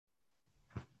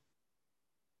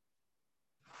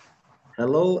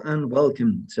Hello and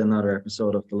welcome to another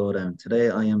episode of the Lowdown.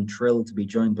 Today I am thrilled to be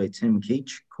joined by Tim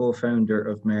KEECH, co-founder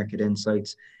of Market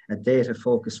Insights, a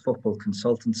data-focused football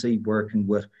consultancy working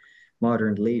with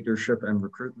modern leadership and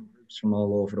recruitment groups from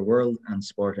all over the world and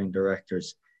sporting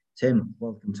directors. Tim,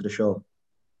 welcome to the show.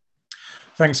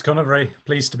 Thanks, Connor. Very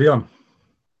pleased to be on.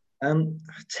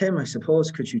 Tim, I suppose,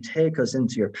 could you take us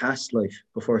into your past life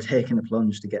before taking a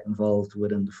plunge to get involved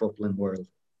within the footballing world?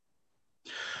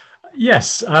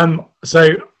 Yes.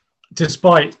 So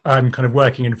despite kind of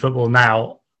working in football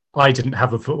now, I didn't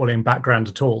have a footballing background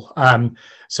at all.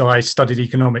 So I studied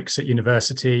economics at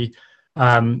university,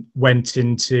 went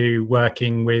into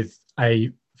working with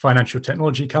a financial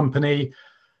technology company,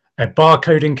 a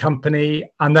barcoding company,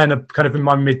 and then kind of in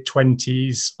my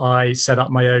mid-20s, I set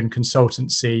up my own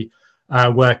consultancy,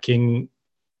 working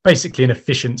basically in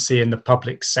efficiency in the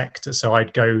public sector. So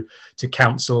I'd go to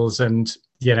councils and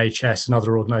the NHS and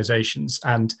other organisations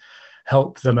and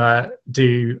help them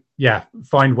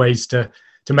find ways to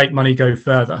make money go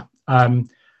further.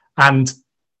 And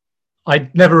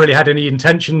I never really had any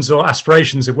intentions or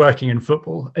aspirations of working in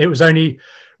football. It was only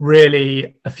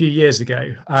really a few years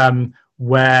ago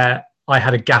where I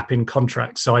had a gap in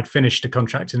contracts. So I'd finished a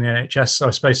contract in the NHS. So I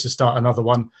was supposed to start another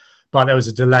one, but there was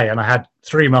a delay and I had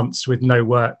 3 months with no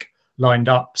work lined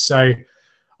up. So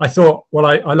I thought, well,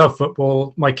 I love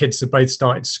football. My kids have both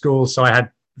started school, so I had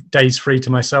days free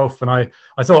to myself. And I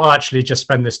thought I'll actually just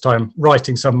spend this time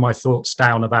writing some of my thoughts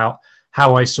down about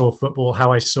how I saw football,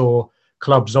 how I saw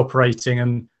clubs operating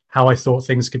and how I thought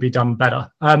things could be done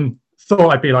better. Thought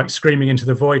I'd be like screaming into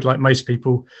the void like most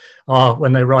people are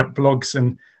when they write blogs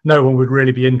and no one would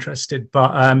really be interested.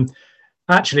 But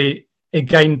actually, it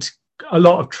gained a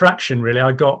lot of traction, really.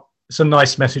 I got some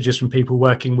nice messages from people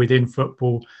working within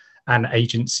football and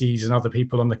agencies and other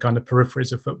people on the kind of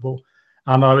peripheries of football.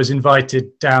 And I was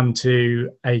invited down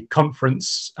to a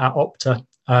conference at Opta,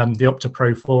 the Opta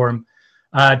Pro Forum,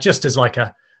 just as like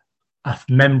a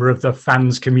member of the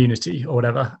fans community or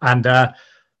whatever. And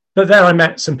but there I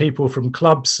met some people from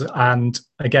clubs and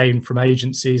again from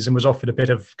agencies and was offered a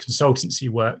bit of consultancy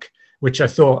work, which I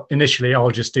thought initially I'll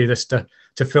just do this to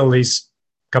fill these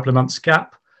couple of months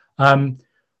gap. And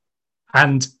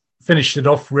finished it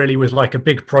off really with like a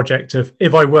big project of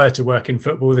if I were to work in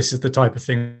football, this is the type of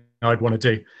thing I'd want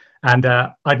to do. And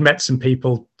I'd met some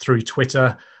people through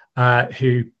Twitter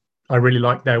who I really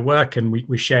liked their work, and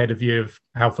we shared a view of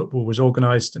how football was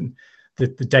organised and the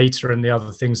data and the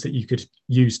other things that you could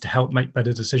use to help make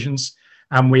better decisions.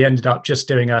 And we ended up just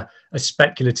doing a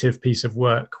speculative piece of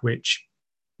work, which,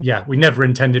 we never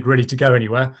intended really to go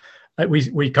anywhere.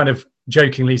 We kind of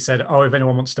jokingly said, oh, if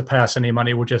anyone wants to pay us any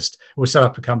money, we'll set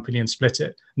up a company and split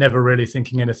it, never really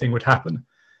thinking anything would happen.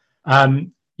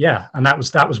 And that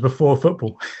was before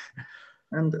football.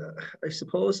 And I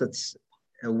suppose it's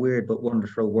a weird but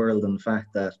wonderful world in the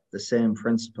fact that the same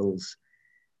principles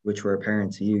which were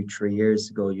apparent to you 3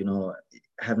 years ago,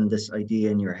 having this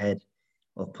idea in your head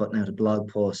of putting out a blog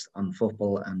post on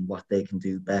football and what they can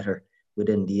do better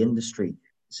within the industry,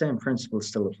 same principles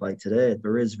still apply today.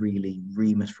 There is really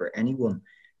remit for anyone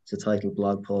to title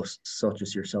blog posts such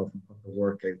as yourself and put the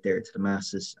work out there to the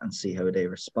masses and see how they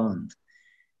respond.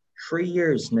 3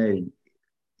 years now,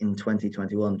 in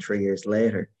 2021, 3 years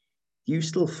later, do you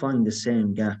still find the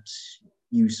same gaps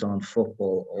you saw in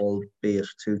football, albeit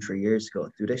 2-3 years ago?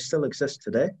 Do they still exist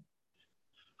today?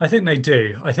 I think they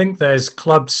do. I think there's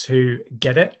clubs who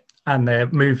get it and they're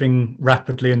moving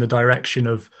rapidly in the direction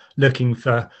of looking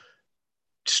for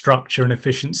structure and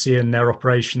efficiency in their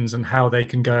operations and how they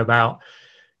can go about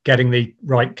getting the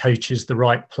right coaches, the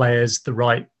right players, the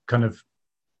right kind of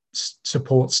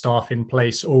support staff in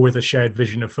place, all with a shared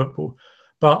vision of football.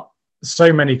 But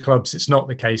so many clubs, it's not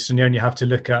the case. And you only have to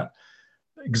look at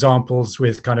examples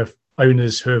with kind of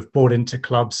owners who have bought into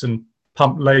clubs and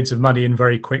pumped loads of money in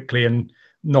very quickly and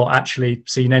not actually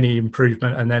seen any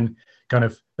improvement. And then kind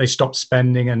of they stop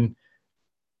spending and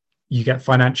you get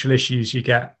financial issues, you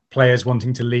get players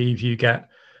wanting to leave, you get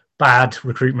bad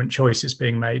recruitment choices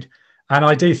being made. And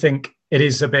I do think it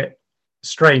is a bit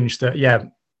strange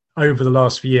that, over the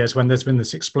last few years, when there's been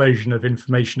this explosion of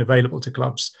information available to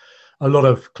clubs, a lot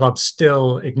of clubs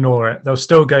still ignore it. They'll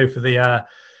still go for the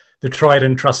tried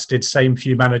and trusted same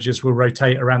few managers will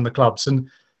rotate around the clubs. And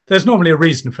there's normally a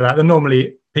reason for that. And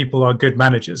normally people are good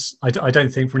managers. I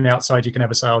don't think from the outside you can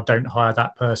ever say, oh, don't hire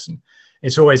that person.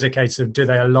 It's always a case of, do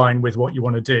they align with what you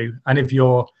want to do? And if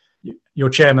your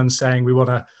chairman's saying we want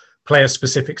to play a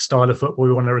specific style of football,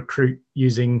 we want to recruit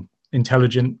using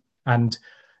intelligent and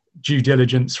due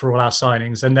diligence for all our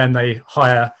signings, and then they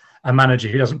hire a manager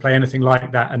who doesn't play anything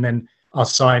like that and then are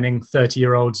signing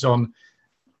 30-year-olds on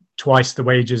twice the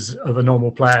wages of a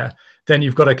normal player, then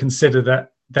you've got to consider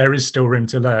that there is still room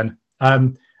to learn.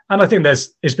 And I think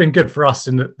it's been good for us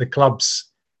in that the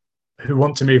clubs who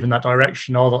want to move in that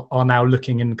direction are now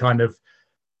looking in kind of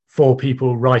for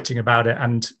people writing about it,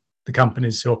 and the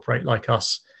companies who operate like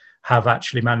us have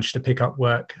actually managed to pick up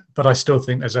work. But I still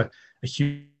think there's a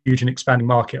huge and expanding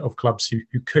market of clubs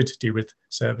who could do with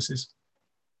services.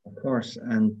 Of course.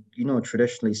 And, you know,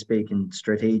 traditionally speaking,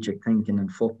 strategic thinking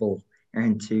and football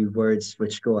aren't two words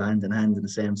which go hand in hand in the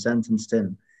same sentence,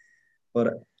 Tim.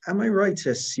 But am I right to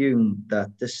assume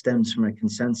that this stems from a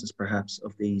consensus, perhaps,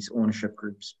 of these ownership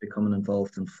groups becoming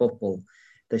involved in football?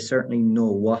 They certainly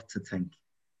know what to think,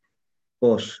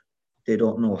 but they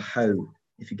don't know how,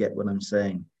 if you get what I'm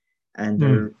saying. And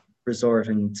they're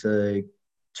resorting to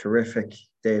terrific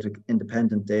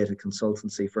independent data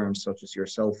consultancy firms such as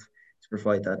yourself to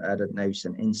provide that added nous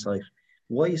and insight.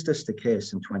 Why is this the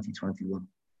case in 2021?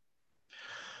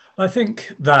 I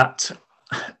think that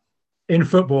in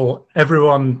football,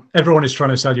 everyone is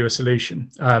trying to sell you a solution.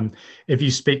 If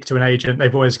you speak to an agent,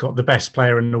 they've always got the best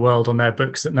player in the world on their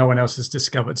books that no one else has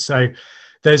discovered. So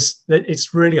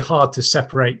it's really hard to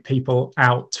separate people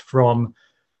out from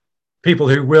people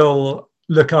who will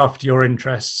look after your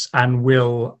interests and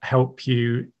will help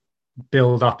you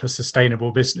build up a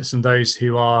sustainable business, and those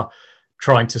who are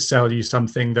trying to sell you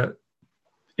something that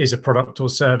is a product or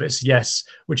service, yes,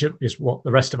 which is what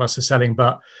the rest of us are selling,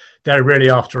 but they're really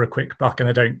after a quick buck and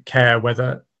they don't care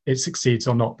whether it succeeds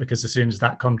or not, because as soon as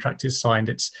that contract is signed,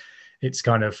 it's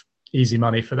kind of easy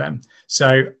money for them.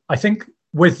 So I think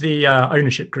with the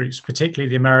ownership groups, particularly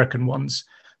the American ones,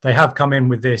 they have come in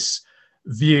with this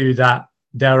view that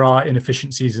there are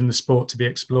inefficiencies in the sport to be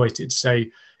exploited. So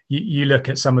you look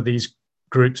at some of these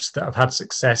groups that have had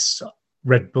success,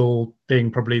 Red Bull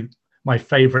being probably my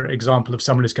favorite example of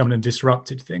someone who's come in and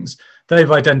disrupted things.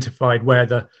 They've identified where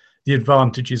the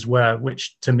advantages were,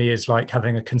 which to me is like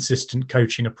having a consistent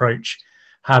coaching approach,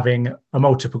 having a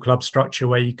multiple club structure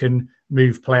where you can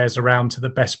move players around to the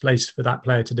best place for that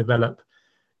player to develop,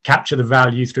 capture the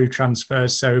value through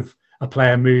transfers. So if a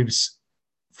player moves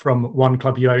from one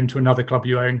club you own to another club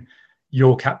you own,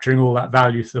 you're capturing all that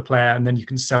value for the player, and then you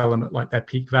can sell them at like their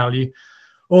peak value.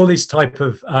 All these type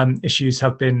of issues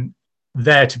have been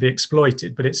there to be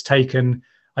exploited, but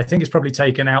I think it's probably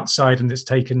taken outside, and it's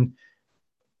taken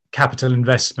capital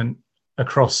investment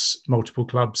across multiple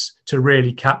clubs to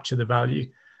really capture the value.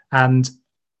 And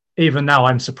even now,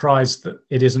 I'm surprised that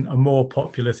it isn't a more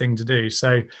popular thing to do.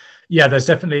 So yeah, there's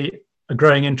definitely a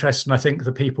growing interest, and I think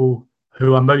the people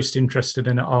who are most interested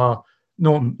in it are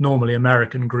normally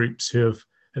American groups who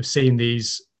have seen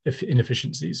these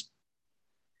inefficiencies.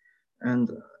 And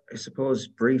I suppose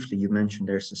briefly you mentioned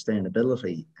their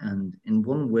sustainability, and in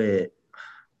one way,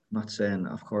 not saying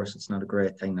of course it's not a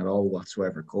great thing at all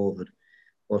whatsoever, COVID,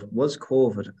 but was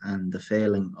COVID and the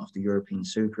failing of the European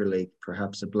Super League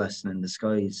perhaps a blessing in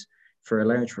disguise for a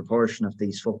large proportion of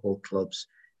these football clubs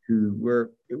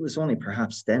it was only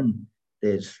perhaps then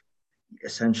they'd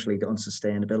essentially the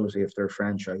unsustainability of their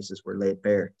franchises were laid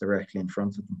bare directly in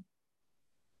front of them?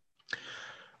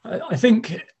 I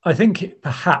think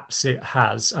perhaps it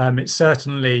has. It's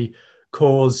certainly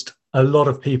caused a lot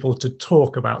of people to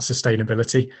talk about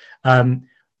sustainability.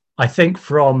 I think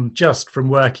from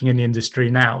working in the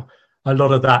industry now, a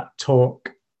lot of that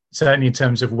talk, certainly in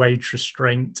terms of wage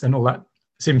restraint and all that,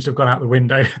 seems to have gone out the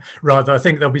window. Rather, I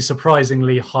think there'll be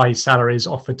surprisingly high salaries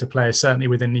offered to players, certainly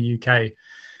within the UK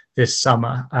this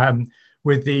summer.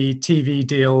 With the TV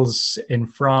deals in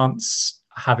France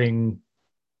having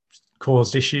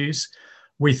caused issues,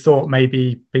 we thought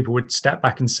maybe people would step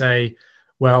back and say,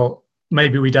 well,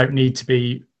 maybe we don't need to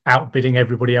be outbidding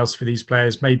everybody else for these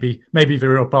players. Maybe if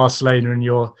you're Barcelona and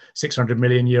you're 600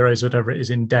 million euros, whatever it is,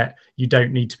 in debt, you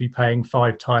don't need to be paying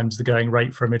 5 times the going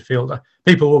rate for a midfielder.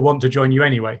 People will want to join you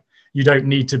anyway. You don't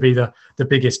need to be the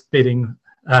biggest bidding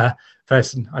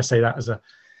person. I say that as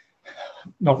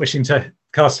not wishing to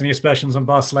cast any aspersions on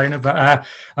Barcelona, but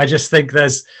I just think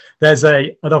there's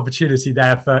an opportunity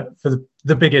there for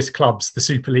the biggest clubs, the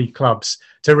Super League clubs,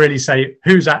 to really say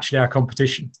who's actually our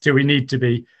competition. Do we need to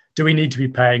be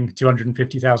paying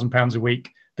 £250,000 a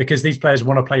week because these players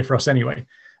want to play for us anyway,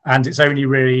 and it's only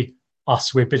really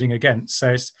us we're bidding against.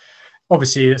 So it's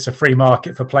a free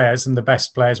market for players, and the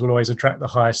best players will always attract the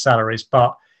highest salaries.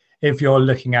 But if you're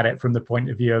looking at it from the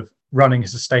point of view of running a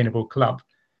sustainable club,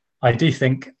 I do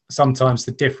think sometimes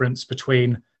the difference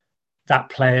between that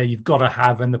player you've got to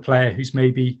have and the player who's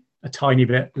maybe a tiny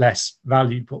bit less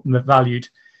valued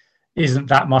isn't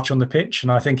that much on the pitch.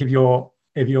 And I think if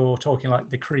you're talking like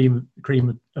the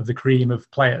cream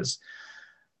of players,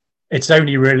 it's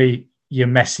only really your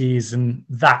Messis and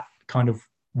that kind of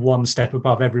one step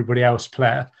above everybody else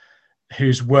player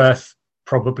who's worth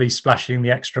probably splashing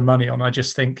the extra money on. I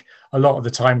just think a lot of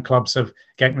the time clubs are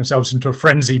getting themselves into a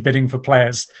frenzy bidding for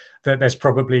players, that there's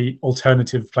probably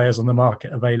alternative players on the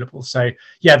market available. So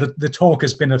yeah, the talk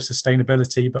has been of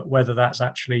sustainability, but whether that's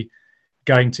actually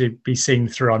going to be seen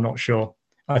through, I'm not sure.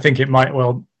 I think it might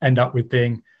well end up with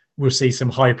being, we'll see some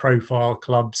high profile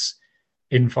clubs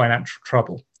in financial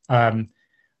trouble.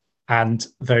 And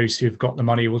those who've got the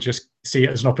money will just see it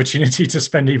as an opportunity to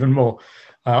spend even more.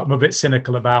 I'm a bit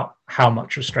cynical about how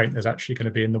much restraint there's actually going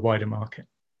to be in the wider market.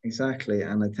 Exactly.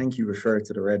 And I think you referred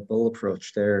to the Red Bull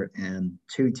approach there, and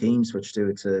two teams which do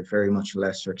it to very much a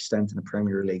lesser extent in the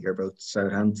Premier League are both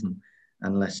Southampton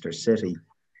and Leicester City.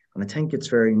 And I think it's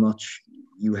very much,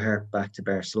 you hark back to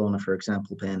Barcelona, for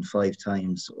example, paying 5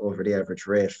 times over the average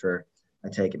rate for, I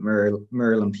take it, Merle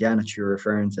and Pjanic you're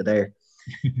referring to there.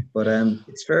 But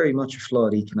it's very much a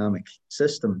flawed economic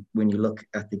system when you look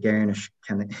at the garnish.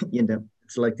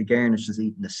 It's like the garnish is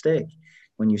eating a steak.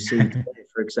 When you see,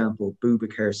 for example,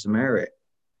 Boubacar Soumaré,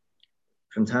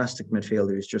 fantastic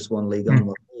midfielder who's just won League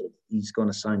One. He's going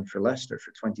to sign for Leicester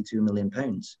for £22 million.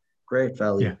 Great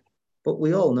value. Yeah. But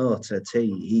we all know it's a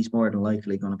T. He's more than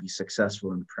likely going to be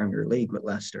successful in the Premier League with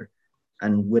Leicester.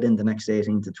 And within the next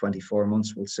 18 to 24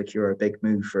 months, will secure a big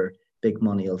move for big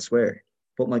money elsewhere.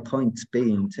 But my point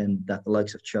being, Tim, that the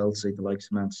likes of Chelsea, the likes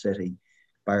of Man City,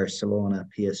 Barcelona,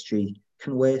 PSG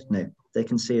can wait now. They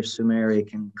can see if Soumaré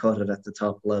can cut it at the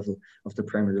top level of the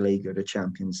Premier League or the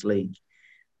Champions League.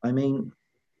 I mean,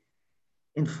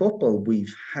 in football,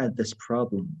 we've had this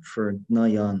problem for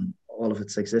nigh on all of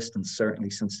its existence, certainly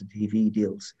since the TV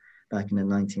deals back in the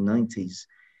 1990s.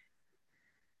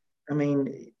 I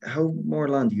mean, how more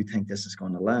long do you think this is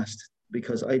going to last?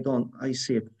 Because I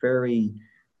see it very...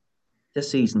 This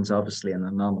season's obviously an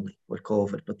anomaly with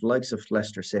COVID, but the likes of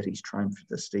Leicester City's triumph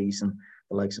this season,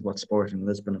 the likes of what Sporting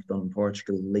Lisbon have done in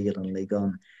Portugal, Lille and Ligue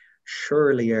 1,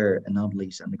 surely are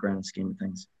anomalies in the grand scheme of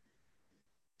things.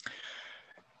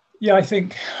 Yeah, I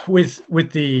think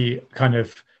with the kind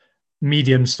of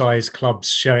medium-sized clubs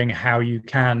showing how you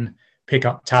can pick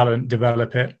up talent,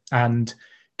 develop it, and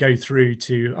go through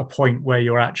to a point where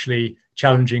you're actually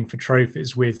challenging for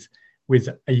trophies with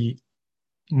a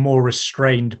more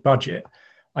restrained budget,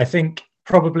 I think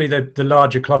probably the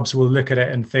larger clubs will look at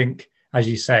it and think, as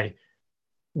you say,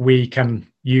 we can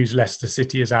use Leicester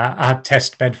City as our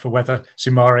test bed for whether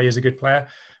Soumaré is a good player.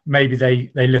 Maybe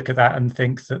they look at that and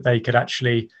think that they could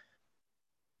actually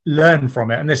learn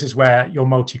from it. And this is where your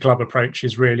multi-club approach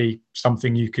is really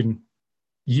something you can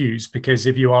use, because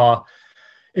if you're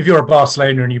a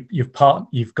Barcelona and you've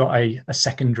got a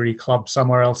secondary club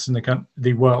somewhere else in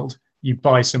the world, you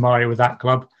buy Soumaré with that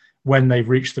club. When they've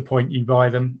reached the point you buy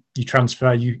them, you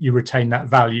transfer, you retain that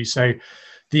value. So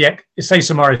say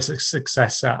Soumaré is a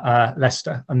success at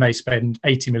Leicester and they spend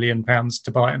 £80 million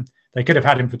to buy him. They could have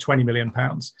had him for £20 million.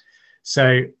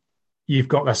 So you've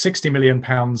got a £60 million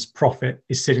profit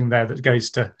is sitting there that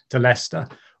goes to Leicester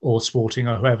or Sporting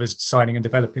or whoever's signing and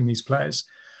developing these players.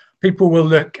 People will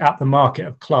look at the market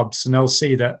of clubs and they'll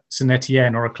see that Saint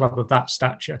Etienne or a club of that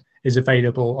stature is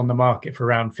available on the market for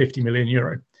around €50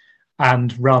 million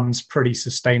and runs pretty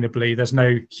sustainably. There's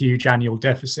no huge annual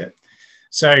deficit.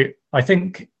 So I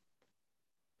think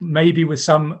maybe with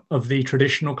some of the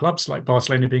traditional clubs, like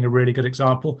Barcelona being a really good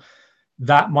example,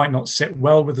 that might not sit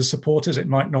well with the supporters. It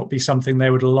might not be something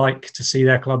they would like to see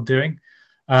their club doing,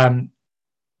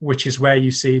 which is where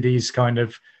you see these kind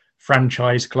of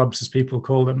franchise clubs, as people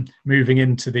call them, moving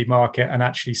into the market and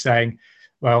actually saying,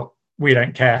 well, we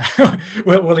don't care.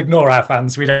 we'll ignore our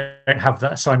fans. We don't have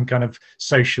that same kind of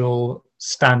social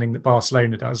standing that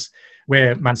Barcelona does.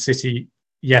 We're Man City.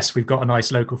 Yes, we've got a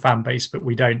nice local fan base, but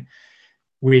we don't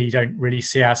really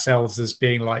see ourselves as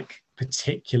being like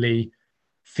particularly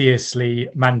fiercely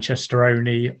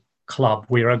Manchester-only club.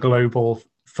 We're a global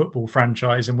football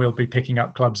franchise and we'll be picking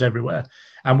up clubs everywhere.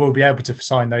 And we'll be able to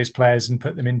sign those players and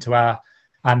put them into our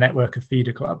network of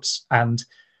feeder clubs. And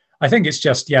I think it's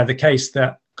just, the case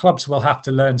that clubs will have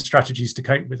to learn strategies to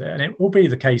cope with it. And it will be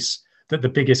the case that the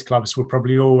biggest clubs will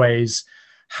probably always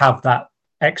have that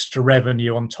extra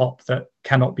revenue on top that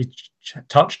cannot be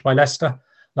touched by Leicester.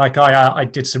 Like I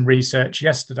did some research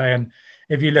yesterday, and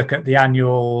if you look at the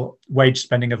annual wage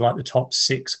spending of like the top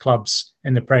 6 clubs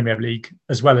in the Premier League,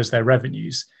 as well as their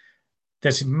revenues,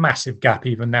 there's a massive gap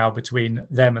even now between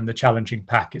them and the challenging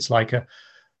pack. It's like a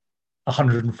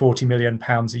 £140 million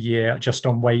a year just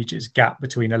on wages gap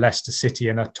between a Leicester City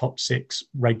and a top 6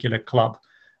 regular club.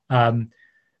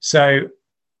 So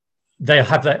they'll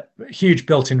have that huge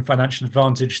built-in financial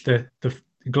advantage. The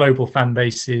global fan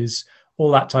base is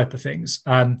all that type of things.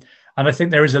 And I think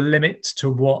there is a limit to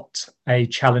what a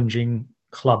challenging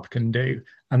club can do.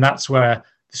 And that's where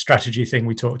the strategy thing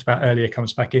we talked about earlier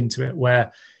comes back into it,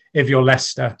 where if you're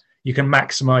Leicester, you can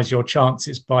maximize your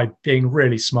chances by being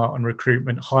really smart on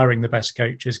recruitment, hiring the best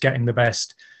coaches, getting the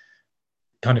best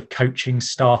kind of coaching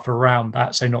staff around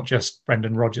that. So not just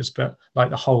Brendan Rodgers, but like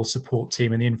the whole support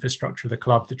team and the infrastructure of the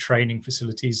club, the training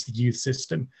facilities, the youth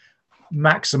system.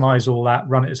 Maximize all that,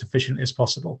 run it as efficiently as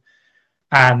possible.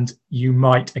 And you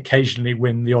might occasionally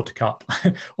win the odd cup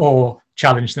or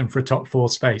challenge them for a top 4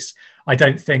 space. I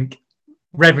don't think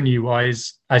revenue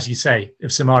wise, as you say,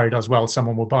 if Samari does well,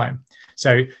 someone will buy him.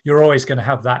 So you're always going to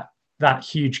have that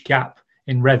huge gap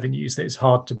in revenues that is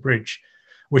hard to bridge,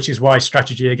 which is why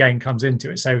strategy again comes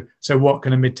into it. So what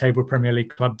can a mid-table Premier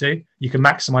League club do? You can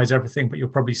maximize everything, but you'll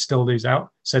probably still lose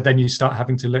out. So then you start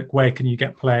having to look, where can you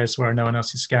get players where no one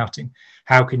else is scouting?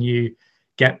 How can you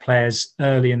get players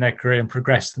early in their career and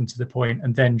progress them to the point,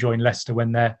 and then join Leicester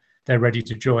when they're ready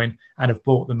to join and have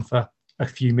bought them for a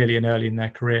few million early in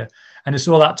their career? And it's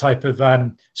all that type of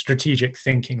strategic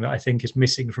thinking that I think is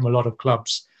missing from a lot of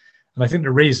clubs. And I think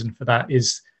the reason for that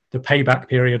is the payback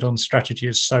period on strategy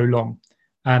is so long.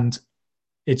 And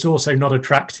it's also not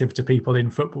attractive to people in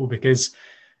football, because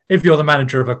if you're the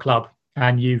manager of a club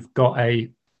and you've got a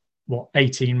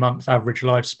 18-month average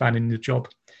lifespan in the job,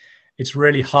 it's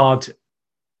really hard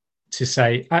to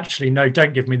say, actually, no,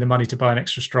 don't give me the money to buy an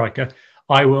extra striker.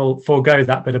 I will forego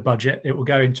that bit of budget. It will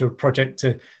go into a project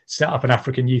to set up an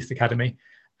African youth academy.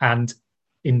 And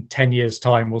in 10 years'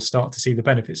 time, we'll start to see the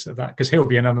benefits of that, because he'll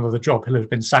be in another job. He'll have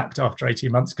been sacked after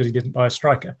 18 months because he didn't buy a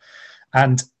striker.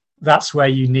 And that's where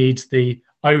you need the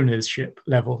ownership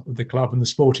level of the club and the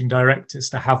sporting directors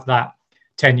to have that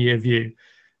 10-year view.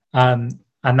 And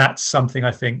that's something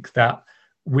I think that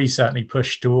we certainly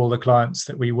push to all the clients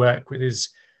that we work with. Is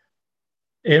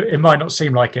it might not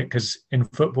seem like it, because in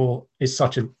football it's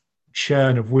such a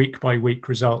churn of week by week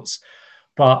results,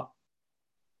 but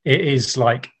it is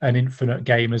like an infinite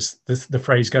game, as the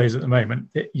phrase goes at the moment.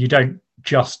 You don't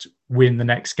just win the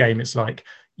next game. It's like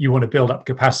you want to build up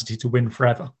capacity to win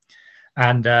forever.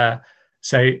 And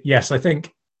so, yes, I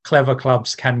think clever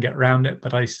clubs can get around it,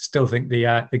 but I still think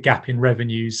the gap in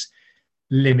revenues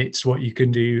limits what you can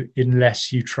do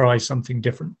unless you try something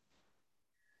different.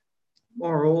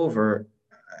 Moreover,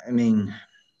 I mean,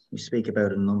 we speak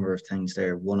about a number of things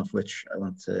there, one of which I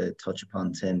want to touch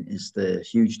upon, Tim, is the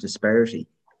huge disparity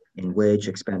in wage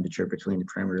expenditure between the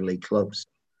Premier League clubs.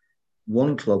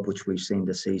 One club which we've seen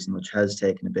this season, which has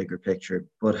taken a bigger picture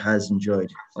but has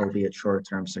enjoyed, albeit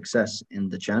short-term, success in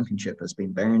the Championship, has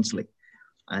been Barnsley.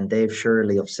 And they've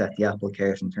surely upset the apple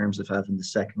cart in terms of having the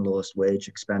second lowest wage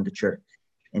expenditure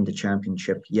in the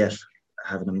Championship, yet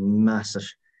having a massive,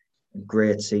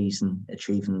 great season,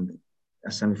 achieving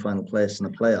a semi-final place in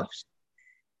the playoffs.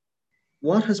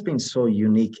 What has been so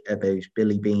unique about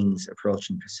Billy Beane's approach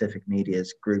and Pacific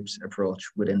Media's group's approach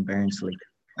within Barnsley?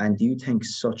 And do you think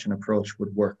such an approach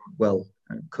would work well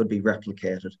and could be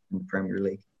replicated in the Premier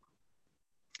League?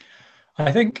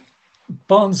 I think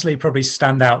Barnsley probably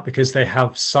stand out because they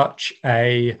have such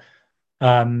a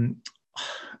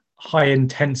high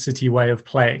intensity way of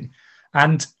playing.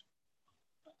 And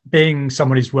being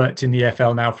someone who's worked in the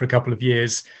EFL now for a couple of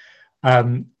years,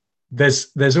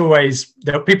 there's always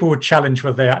people would challenge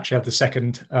whether they actually have the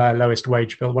second lowest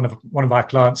wage bill. One of our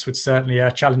clients would certainly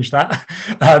challenge that.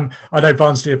 I know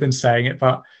Barnsley have been saying it,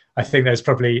 but I think there's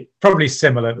probably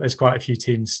similar. There's quite a few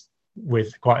teams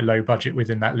with quite a low budget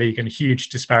within that league and huge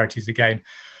disparities again.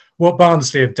 What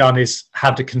Barnsley have done is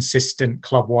had a consistent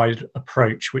club-wide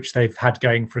approach, which they've had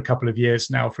going for a couple of years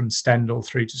now, from Stendhal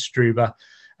through to Struber,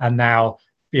 and now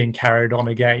being carried on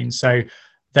again. So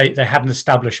they had an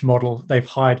established model. They've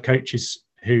hired coaches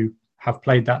who have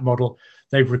played that model.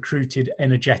 They've recruited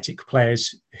energetic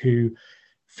players who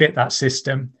fit that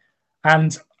system.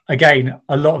 And again,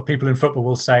 a lot of people in football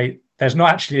will say there's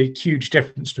not actually a huge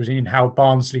difference between how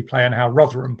Barnsley play and how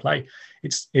Rotherham play.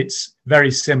 It's very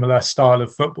similar style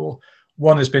of football.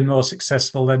 One has been more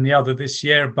successful than the other this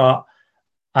year,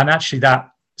 and actually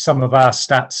that some of our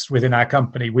stats within our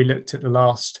company, we looked at the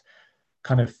last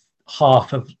kind of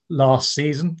half of last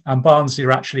season, and Barnsley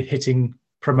are actually hitting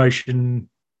promotion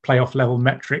playoff level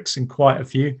metrics in quite a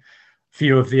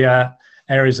few of the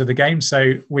areas of the game.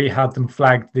 So we had them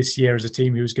flagged this year as a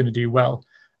team who was going to do well.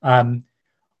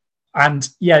 And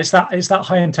yeah, it's that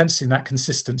high intensity and that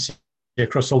consistency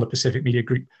across all the Pacific Media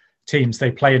Group teams.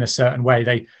 They play in a certain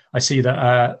way. I see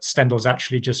that Stendhal's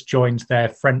actually just joined their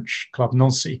French club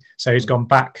Nancy, so he's gone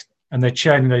back, and they're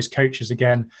churning those coaches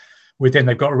again.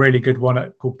 They've got a really good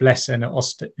one called Blessen at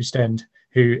Ostend,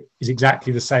 who is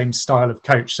exactly the same style of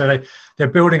coach. So they're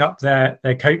building up their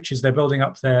coaches, they're building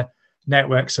up their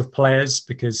networks of players,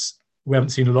 because we haven't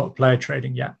seen a lot of player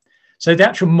trading yet. So the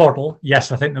actual model,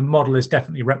 yes, I think the model is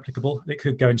definitely replicable. It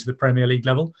could go into the Premier League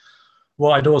level.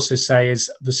 What I'd also say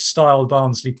is the style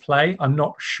Barnsley play, I'm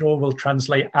not sure will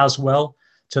translate as well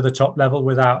to the top level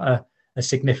without a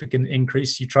significant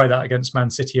increase. You try that against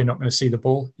Man City, you're not going to see the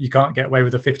ball. You can't get away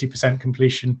with a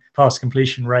 50% pass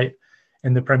completion rate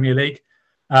in the Premier League.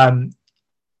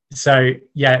 So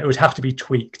yeah, it would have to be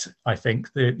tweaked, I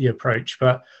think, the approach.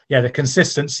 But yeah, the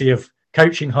consistency of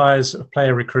coaching hires, of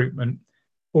player recruitment,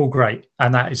 all great.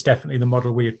 And that is definitely the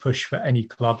model we would push for any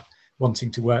club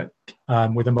wanting to work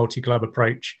with a multi-club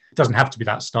approach. It doesn't have to be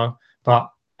that style,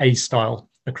 but a style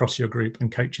across your group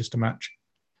and coaches to match.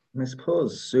 And I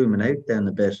suppose zooming out then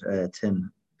a bit, Tim,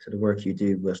 to the work you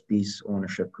do with these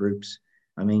ownership groups.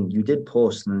 I mean, you did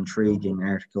post an intriguing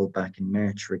article back in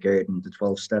March regarding the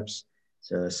 12 steps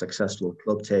to a successful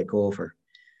club takeover.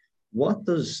 What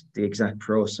does the exact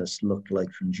process look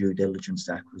like from due diligence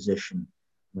to acquisition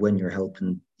when you're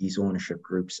helping these ownership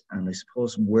groups? And I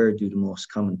suppose, where do the most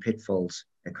common pitfalls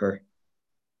occur?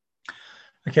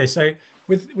 Okay, so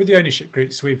with the ownership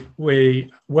groups,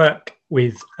 we work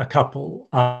with a couple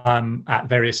at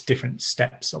various different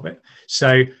steps of it.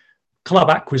 So club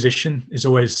acquisition is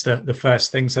always the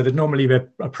first thing. So there'd normally be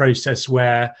a process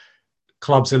where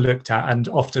clubs are looked at, and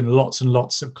often lots and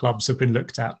lots of clubs have been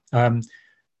looked at.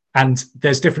 And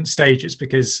there's different stages,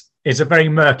 because it's a very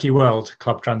murky world,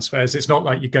 club transfers. It's not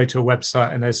like you go to a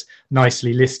website and there's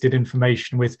nicely listed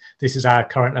information with, this is our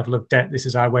current level of debt, this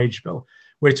is our wage bill.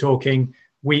 We're talking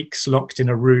weeks locked in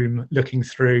a room looking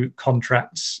through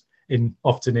contracts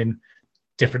often in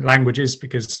different languages,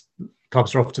 because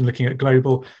clubs are often looking at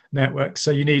global networks.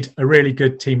 So you need a really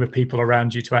good team of people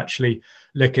around you to actually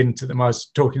look into them. I was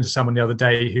talking to someone the other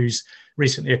day who's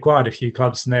recently acquired a few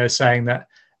clubs, and they were saying that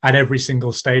at every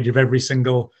single stage of every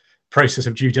single process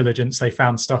of due diligence, they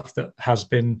found stuff that has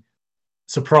been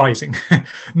surprising.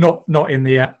 not in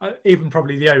the even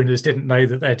probably the owners didn't know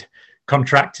that they'd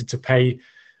contracted to pay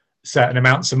certain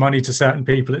amounts of money to certain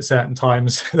people at certain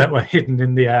times that were hidden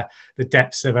in the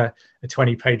depths of a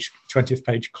 20th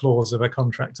page clause of a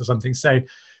contract or something. So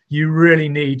you really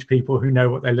need people who know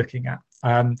what they're looking at.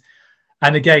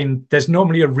 And again, there's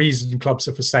normally a reason clubs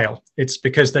are for sale. It's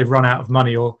because they've run out of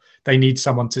money, or they need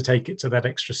someone to take it to that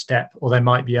extra step, or there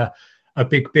might be a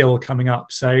big bill coming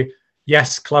up. So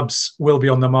yes, clubs will be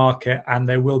on the market, and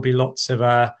there will be lots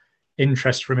of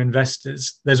interest from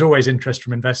investors. There's always interest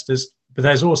from investors, but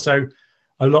there's also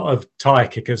a lot of tire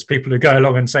kickers, people who go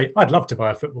along and say, I'd love to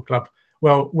buy a football club.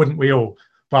 Well, wouldn't we all?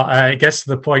 But it gets to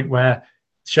the point where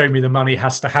show me the money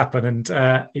has to happen,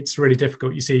 and it's really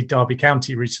difficult. You see Derby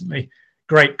County recently,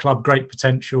 great club, great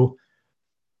potential,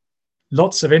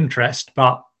 lots of interest,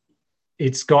 but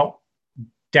it's got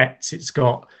debts, it's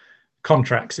got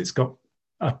contracts, it's got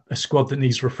a squad that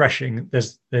needs refreshing.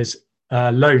 There's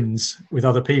loans with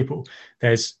other people.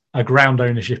 There's a ground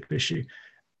ownership issue.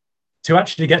 To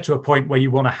actually get to a point where you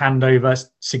want to hand over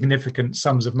significant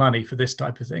sums of money for this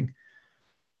type of thing,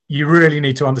 you really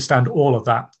need to understand all of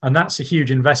that. And that's a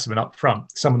huge investment up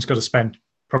front. Someone's got to spend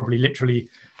probably literally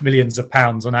millions of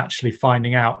pounds on actually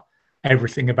finding out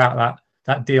everything about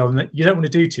that deal. And you don't want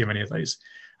to do too many of those.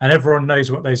 And everyone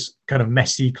knows what those kind of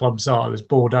messy clubs are. There's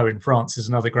Bordeaux in France is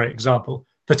another great example.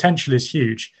 Potential is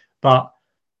huge, but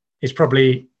it's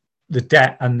probably the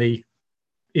debt and the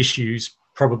issues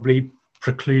probably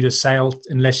preclude a sale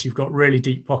unless you've got really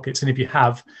deep pockets. And if you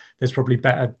have, there's probably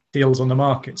better deals on the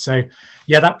market. So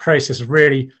yeah, that process of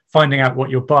really finding out what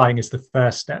you're buying is the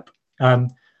first step.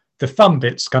 The fun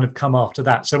bits kind of come after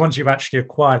that. So once you've actually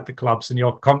acquired the clubs and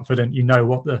you're confident you know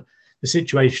what the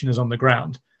situation is on the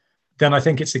ground, then I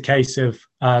think it's a case of,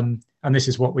 and this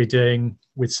is what we're doing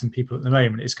with some people at the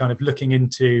moment, is kind of looking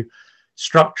into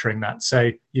structuring that.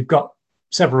 So you've got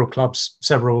several clubs,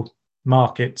 several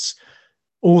markets,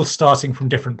 all starting from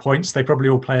different points. They probably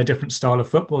all play a different style of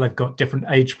football. They've got different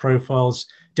age profiles,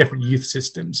 different youth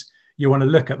systems. You want to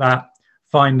look at that,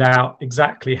 find out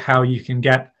exactly how you can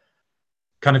get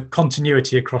kind of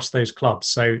continuity across those clubs.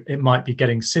 So it might be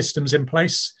getting systems in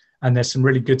place, and there's some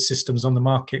really good systems on the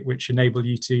market which enable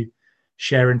you to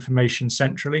share information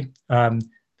centrally.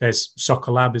 There's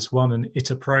Soccer Lab is one, and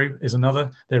ItaPro is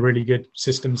another. They're really good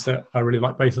systems that I really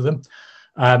like, both of them.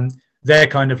 They're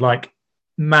kind of like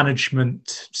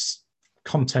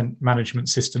content management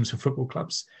systems for football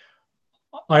clubs.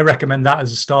 I recommend that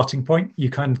as a starting point. You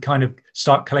can kind of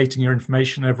start collating your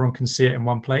information. Everyone can see it in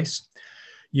one place.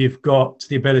 You've got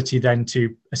the ability then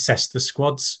to assess the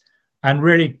squads and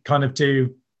really kind of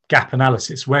do gap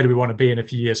analysis. Where do we want to be in a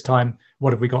few years' time?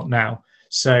 What have we got now?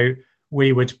 So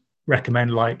we would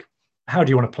recommend, like, how do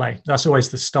you want to play? That's always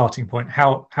the starting point.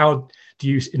 How do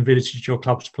you envisage your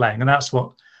clubs playing? And that's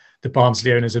what the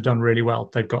Barnsley owners have done really well.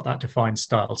 They've got that defined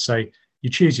style. So you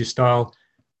choose your style,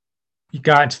 you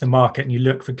go out into the market and you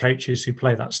look for coaches who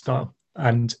play that style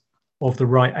and of the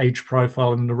right age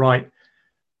profile and the right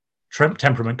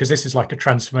temperament, because this is like a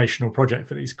transformational project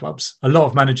for these clubs. A lot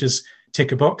of managers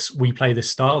tick a box, we play this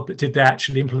style, but did they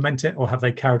actually implement it, or have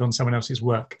they carried on someone else's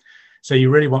work? So you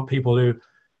really want people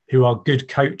who are good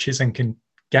coaches and can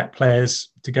get players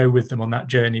to go with them on that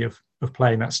journey of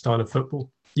playing that style of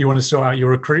football. You want to sort out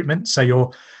your recruitment, so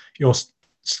you're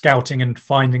scouting and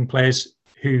finding players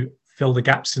who fill the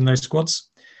gaps in those squads.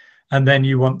 And then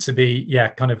you want to be,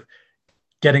 kind of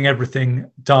getting everything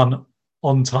done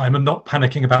on time and not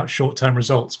panicking about short-term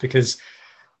results, because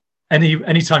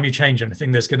anytime you change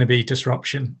anything, there's going to be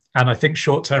disruption. And I think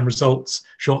short-term results,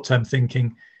 short-term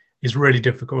thinking is really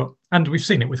difficult. And we've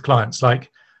seen it with clients.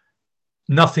 Like,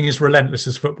 nothing is relentless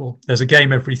as football. There's a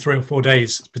game every 3 or 4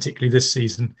 days, particularly this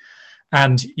season.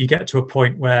 And you get to a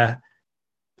point where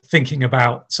thinking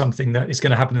about something that is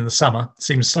going to happen in the summer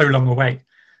seems so long away.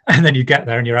 And then you get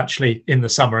there and you're actually in the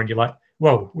summer and you're like,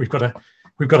 whoa, we've got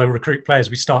to recruit players.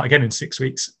 We start again in 6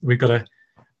 weeks. We've got to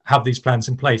have these plans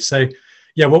in place. So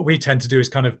what we tend to do is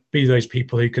kind of be those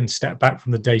people who can step back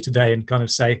from the day to day and kind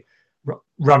of say,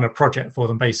 run a project for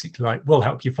them, basically, like, we'll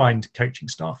help you find coaching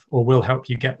staff, or we'll help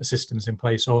you get the systems in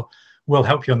place, or we'll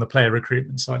help you on the player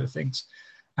recruitment side of things,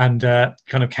 and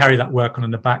kind of carry that work on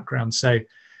in the background. So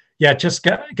just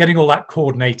getting all that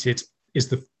coordinated is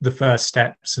the first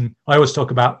steps. And I always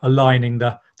talk about aligning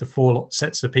the 4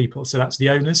 sets of people. So that's the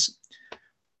owners.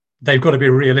 They've got to be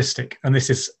realistic. And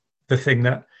this is the thing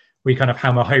that we kind of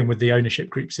hammer home with the ownership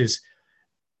groups, is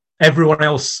everyone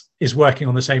else is working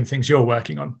on the same things you're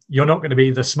working on. You're not going to be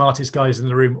the smartest guys in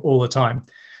the room all the time.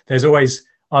 There's always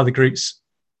other groups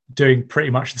doing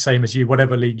pretty much the same as you,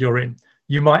 whatever league you're in.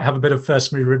 You might have a bit of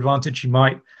first mover advantage. You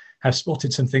might have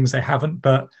spotted some things they haven't,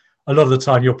 but a lot of the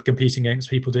time you're competing against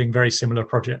people doing very similar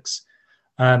projects.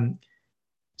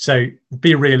 So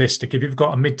be realistic. If you've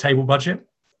got a mid-table budget,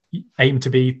 aim to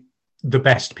be the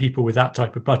best people with that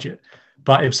type of budget.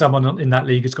 But if someone in that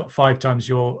league has got 5 times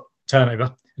your turnover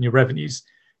and your revenues,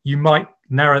 you might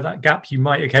narrow that gap. You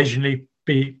might occasionally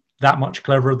be that much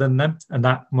cleverer than them and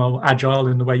that more agile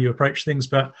in the way you approach things.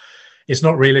 But it's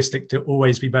not realistic to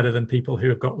always be better than people who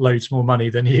have got loads more money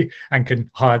than you and can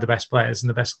hire the best players and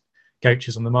the best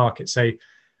coaches on the market. So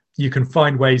you can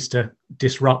find ways to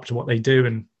disrupt what they do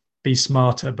and be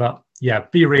smarter, but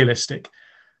be realistic.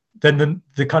 Then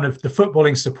the kind of the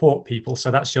footballing support people, so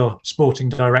that's your sporting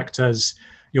directors,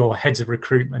 your heads of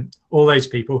recruitment, all those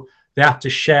people, they have to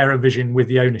share a vision with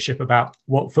the ownership about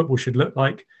what football should look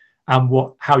like and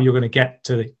how you're going to get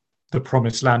to the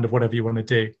promised land of whatever you want to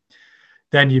do.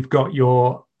 Then you've got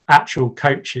your actual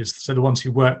coaches, so the ones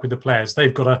who work with the players.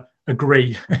 They've got to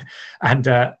agree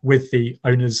and with the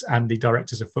owners and the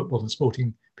directors of football and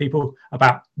sporting people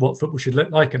about what football should look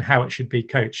like and how it should be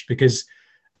coached, because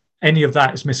any of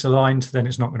that is misaligned, then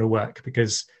it's not going to work,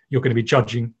 because you're going to be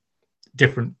judging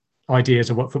different ideas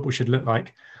of what football should look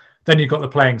like. Then you've got the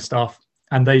playing staff,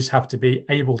 and those have to be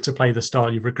able to play the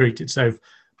style you've recruited. So if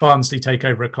Barnsley take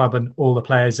over a club and all the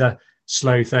players are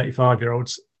slow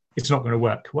 35-year-olds, it's not going to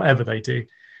work, whatever they do.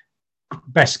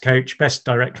 Best coach, best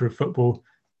director of football,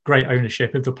 great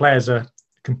ownership. If the players are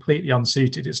completely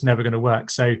unsuited, it's never going to work.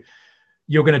 So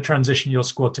you're going to transition your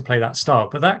squad to play that style.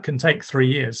 But that can take 3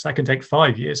 years. That can take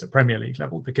 5 years at Premier League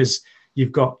level, because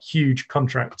you've got huge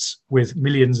contracts with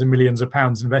millions and millions of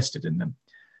pounds invested in them.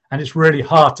 And it's really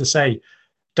hard to say,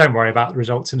 don't worry about the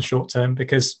results in the short term,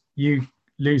 because you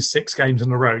lose 6 games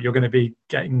in a row, you're going to be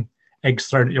getting eggs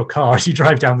thrown at your car as you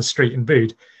drive down the street and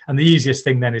booed. And the easiest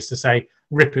thing then is to say,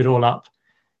 rip it all up,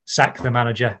 sack the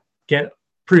manager, get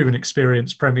proven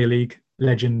experience Premier League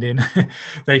legend in.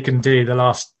 They can do the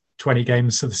last 20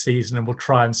 games of the season and will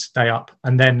try and stay up,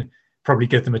 and then probably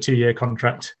give them a 2-year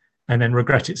contract and then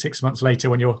regret it 6 months later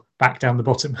when you're back down the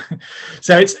bottom.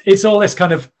 So it's all this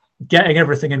kind of getting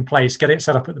everything in place, get it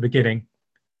set up at the beginning,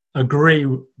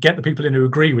 get the people in who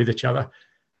agree with each other.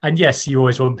 And yes, you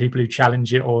always want people who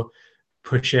challenge it or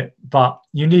push it, but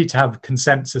you need to have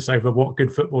consensus over what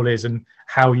good football is and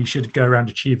how you should go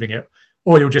around achieving it,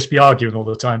 or you'll just be arguing all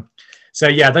the time. So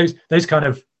those kind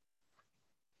of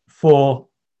 4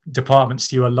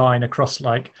 departments you align across,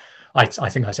 like I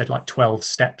think I said like 12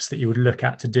 steps that you would look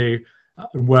at to do,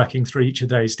 working through each of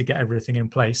those to get everything in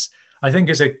place. I think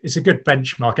it's a good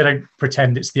benchmark. I don't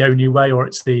pretend it's the only way or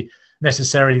it's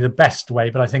necessarily the best way,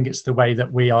 but I think it's the way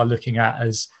that we are looking at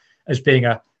as being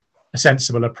a a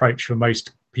sensible approach for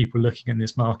most people looking in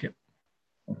this market.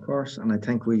 Of course, and I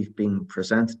think we've been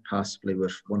presented possibly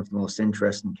with one of the most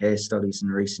interesting case studies in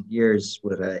recent years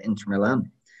with Inter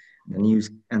Milan. The news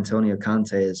Antonio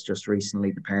Conte has just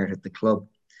recently departed the club.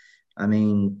 I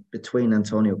mean, between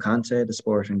Antonio Conte, the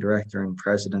sporting director, and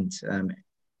president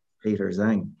Peter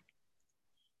Zhang,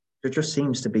 there just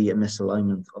seems to be a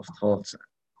misalignment of thoughts,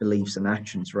 beliefs, and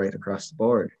actions right across the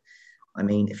board. I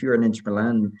mean, if you're an Inter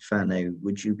Milan fan now,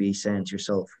 would you be saying to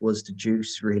yourself, was the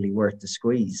juice really worth the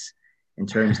squeeze in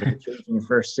terms of achieving your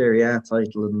first Serie A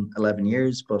title in 11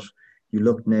 years? But you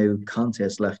look now, Conte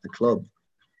has left the club,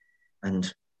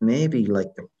 and maybe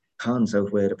like the cons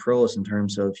outweigh the pros in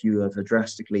terms of you have a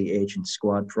drastically aging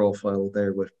squad profile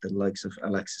there with the likes of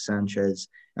Alexis Sanchez,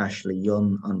 Ashley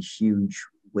Young on huge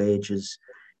wages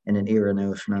in an era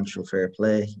now of financial fair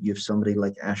play. You have somebody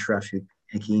like Ashraf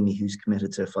Hakimi who's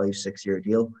committed to a 5-6 year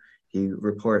deal, who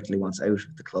reportedly wants out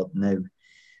of the club now.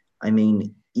 I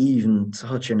mean, even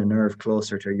touching a nerve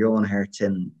closer to your own heart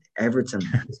in Everton,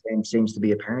 the same seems to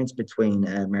be apparent between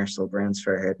Marcel Brands,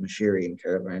 Farhad Moshiri and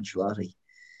Carlo Ancelotti.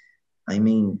 I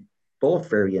mean, both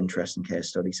very interesting case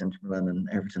studies, Inter Milan and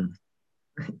Everton,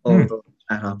 although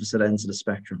at opposite ends of the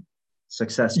spectrum.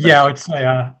 Success. Yeah, I'd say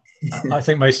I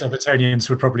think most Evertonians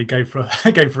would probably go for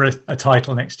a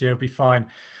title next year. Would be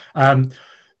fine.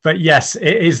 But yes,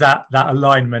 it is that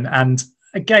alignment. And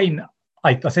again,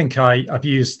 I think I've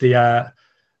used the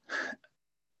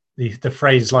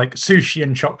phrase like sushi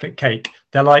and chocolate cake.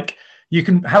 They're like, you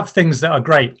can have things that are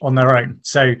great on their own.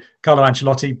 So Carlo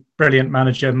Ancelotti, brilliant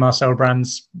manager, Marcel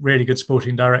Brands, really good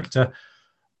sporting director.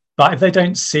 But if they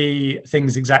don't see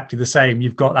things exactly the same,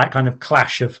 you've got that kind of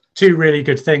clash of two really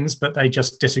good things, but they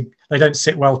just they don't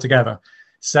sit well together.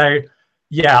 So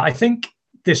yeah, I think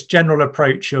this general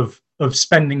approach of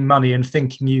spending money and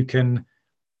thinking you can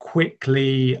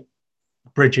quickly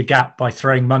bridge a gap by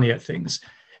throwing money at things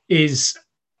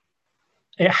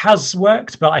it has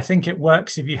worked, but I think it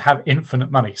works if you have infinite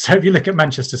money. So if you look at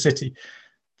Manchester City,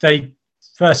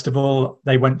 first of all,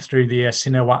 they went through the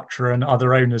Shinawatra and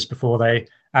other owners before they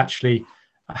actually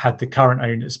had the current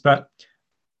owners. But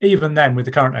even then, with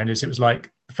the current owners, it was like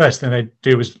the first thing they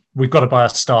do was, we've got to buy a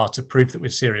star to prove that we're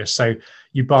serious. So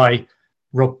you buy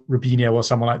Robinho or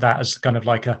someone like that as kind of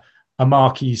like a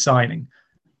marquee signing,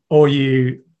 or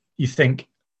you think,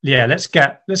 yeah, let's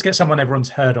get someone everyone's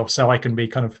heard of, so I can be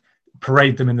kind of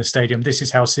parade them in the stadium. This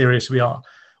is how serious we are.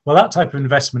 Well, that type of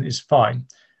investment is fine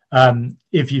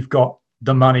if you've got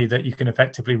the money that you can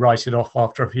effectively write it off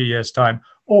after a few years' time,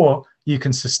 or you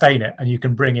can sustain it and you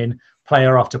can bring in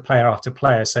player after player after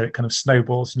player, so it kind of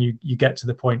snowballs and you get to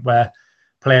the point where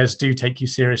players do take you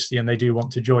seriously and they do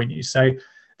want to join you. So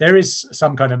there is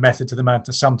some kind of method to the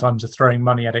madness sometimes of throwing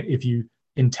money at it if you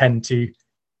intend to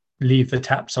leave the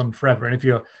taps on forever. And if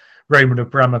you're Roman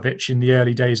Abramovich in the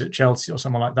early days at Chelsea or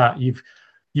someone like that, you've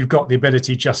got the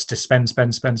ability just to spend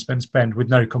with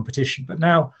no competition. But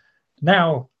now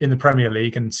in the Premier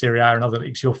League and Serie A and other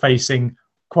leagues, you're facing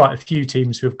quite a few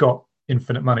teams who have got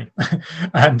infinite money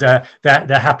and they're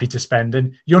happy to spend,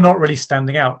 and you're not really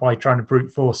standing out by trying to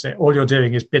brute force it. All you're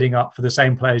doing is bidding up for the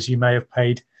same players you may have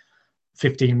paid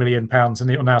 £15 million and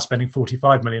you're now spending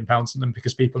 £45 million on them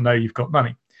because people know you've got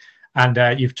money.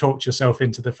 And you've talked yourself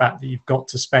into the fact that you've got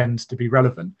to spend to be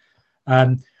relevant.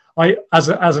 I, as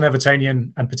an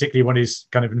Evertonian, and particularly one who's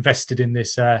kind of invested in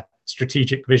this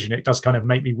strategic vision, it does kind of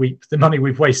make me weep the money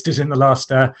we've wasted in the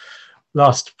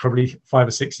last probably 5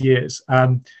 or 6 years.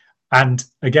 And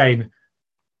again,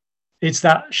 it's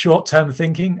that short-term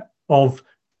thinking of,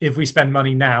 if we spend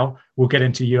money now, we'll get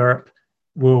into Europe,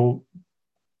 we'll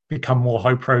become more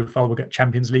high profile, we'll get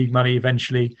Champions League money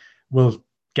eventually, we'll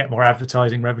get more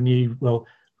advertising revenue, we'll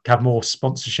have more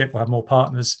sponsorship, we'll have more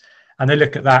partners. And they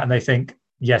look at that and they think,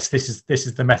 yes, this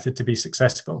is the method to be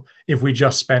successful. If we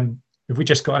just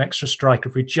got an extra striker,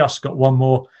 if we just got one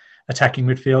more attacking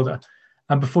midfielder,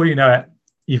 and before you know it,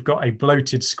 you've got a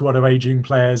bloated squad of aging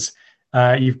players,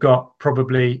 you've got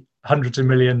probably hundreds of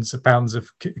millions of pounds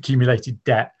of accumulated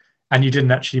debt, and you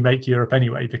didn't actually make Europe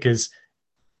anyway, because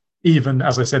even,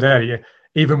 as I said earlier,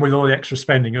 even with all the extra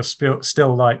spending, you're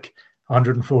still like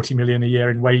 140 million a year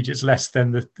in wages, less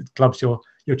than the clubs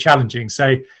you're challenging.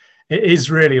 So it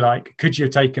is really like, could you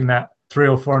have taken that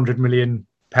 300 or 400 million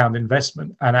pound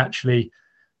investment and actually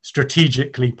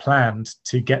strategically planned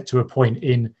to get to a point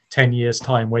in 10 years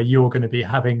time where you're going to be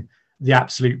having the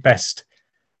absolute best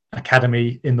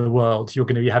academy in the world, you're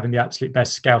going to be having the absolute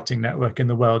best scouting network in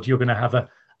the world, you're going to have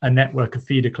a network of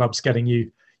feeder clubs getting you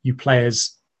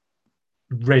players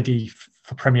ready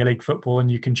for Premier League football, and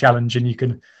you can challenge and you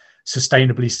can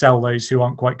sustainably sell those who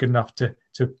aren't quite good enough to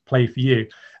play for you.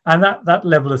 And that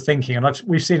level of thinking, and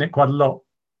we've seen it quite a lot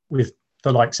with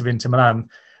the likes of Inter Milan,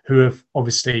 who have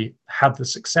obviously had the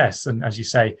success. And as you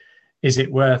say, is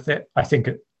it worth it? I think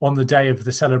on the day of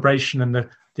the celebration and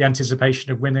the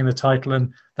anticipation of winning the title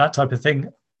and that type of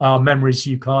thing are memories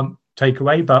you can't take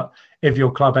away. But if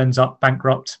your club ends up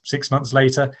bankrupt 6 months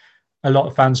later, a lot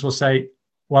of fans will say,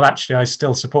 well, actually, I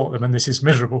still support them and this is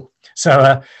miserable.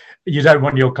 So you don't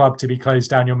want your club to be closed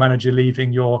down, your manager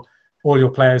leaving, all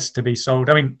your players to be sold.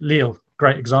 I mean, Lille,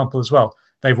 great example as well.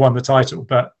 They've won the title,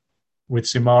 but with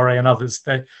Soumare and others,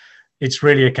 it's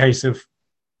really a case of,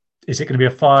 is it going to be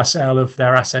a fire sale of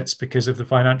their assets because of the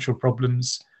financial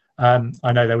problems?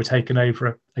 I know they were taken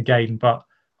over again, but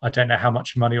I don't know how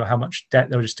much money or how much debt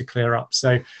they were just to clear up.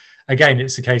 So again,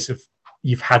 it's a case of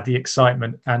you've had the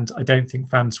excitement, and I don't think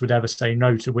fans would ever say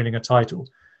no to winning a title.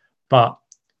 But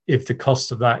if the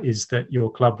cost of that is that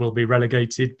your club will be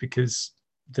relegated because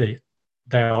they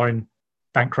are in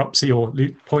bankruptcy or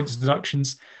points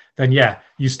deductions, then yeah,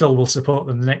 you still will support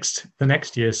them the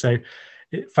next year. So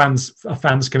a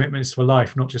fan's commitment is for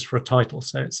life, not just for a title.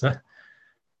 So it's I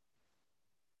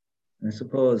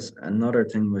suppose another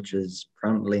thing which is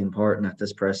prominently important at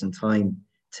this present time,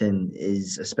 Tim,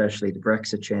 is especially the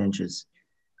Brexit changes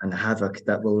and the havoc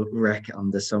that will wreak on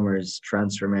the summer's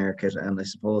transfer market, and I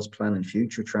suppose planning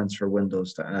future transfer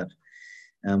windows to add.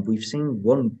 We've seen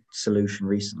one solution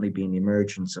recently being the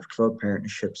emergence of club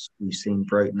partnerships. We've seen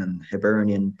Brighton and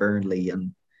Hibernian, Burnley,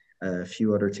 and a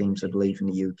few other teams, I believe, in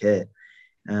the UK.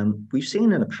 We've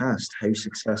seen in the past how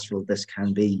successful this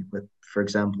can be with, for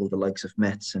example, the likes of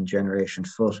Metz and Generation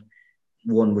Foot,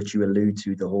 one which you allude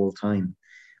to the whole time.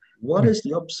 What is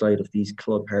the upside of these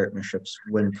club partnerships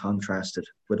when contrasted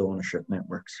with ownership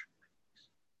networks?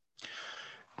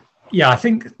 Yeah, I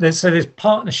think there's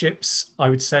partnerships, I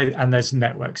would say, and there's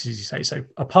networks, as you say. So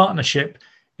a partnership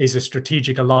is a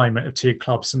strategic alignment of two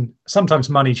clubs, and sometimes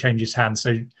money changes hands.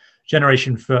 So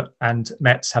Generation Foot and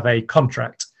Metz have a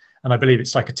contract, and I believe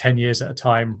it's like a 10 years at a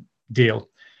time deal.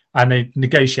 And they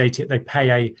negotiate it. They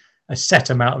pay a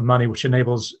set amount of money, which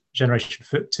enables Generation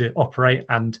Foot to operate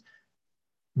and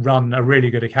run a really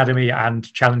good academy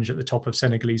and challenge at the top of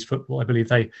Senegalese football. I believe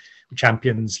they were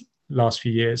champions last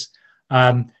few years.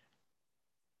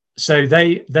 So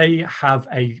they have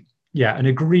an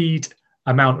agreed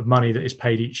amount of money that is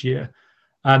paid each year.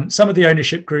 Some of the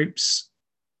ownership groups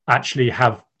actually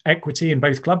have equity in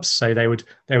both clubs, so they would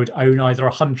own either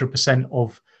 100%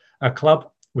 of a club,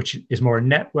 which is more a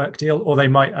network deal, or they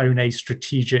might own a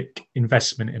strategic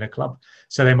investment in a club.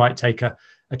 So they might take a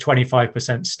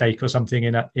 25% stake or something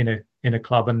in a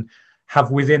club and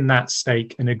have within that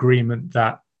stake an agreement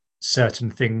that certain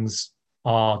things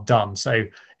are done. So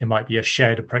it might be a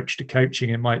shared approach to coaching.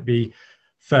 It might be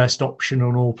first option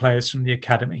on all players from the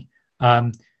academy.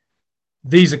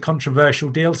 These are controversial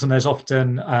deals, and there's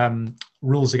often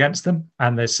rules against them.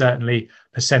 And there's certainly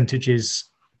percentages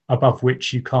above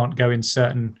which you can't go in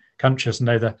certain countries. I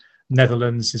know the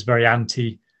Netherlands is very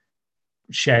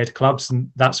anti-shared clubs,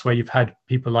 and that's where you've had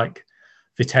people like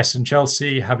Vitesse and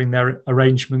Chelsea having their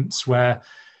arrangements where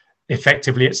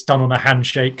effectively it's done on a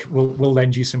handshake. We'll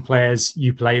lend you some players,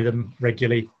 you play them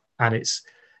regularly, and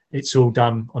it's all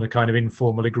done on a kind of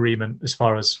informal agreement as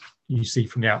far as you see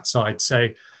from the outside. So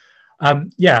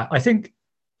I think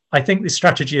the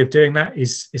strategy of doing that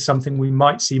is something we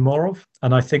might see more of.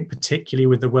 And I think particularly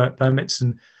with the work permits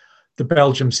and the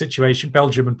Belgium situation,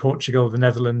 Belgium and Portugal, the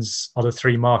Netherlands are the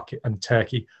three markets, and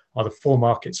Turkey are the four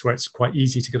markets where it's quite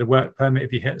easy to get a work permit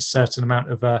if you hit a certain amount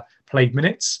of played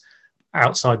minutes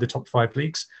outside the top 5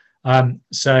 leagues.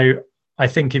 So I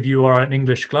think if you are an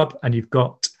English club and you've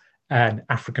got an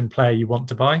African player you want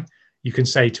to buy, you can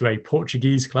say to a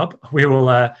Portuguese club, we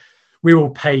will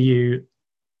pay you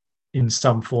in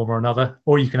some form or another,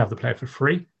 or you can have the player for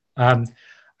free. And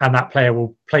that player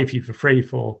will play for you for free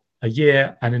for a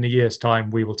year, and in a year's time,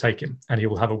 we will take him and he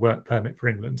will have a work permit for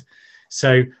England.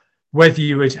 So whether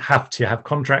you would have to have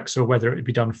contracts or whether it would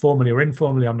be done formally or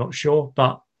informally, I'm not sure,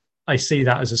 but I see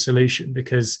that as a solution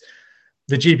because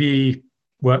the GB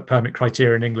work permit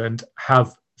criteria in England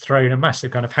have thrown a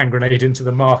massive kind of hand grenade into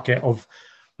the market of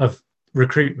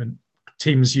recruitment.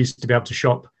 Teams used to be able to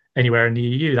shop anywhere in the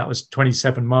EU. That was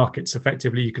 27 markets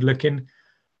effectively you could look in.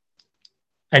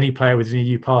 Any player with an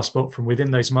EU passport from within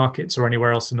those markets or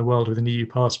anywhere else in the world with an EU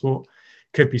passport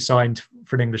could be signed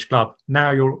for an English club.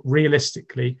 Now you're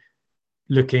realistically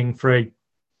looking for a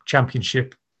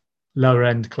championship lower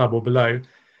end club or below.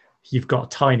 You've got a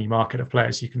tiny market of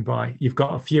players you can buy. You've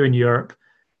got a few in Europe,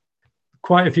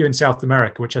 quite a few in South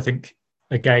America, which I think,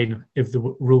 again, if the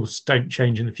rules don't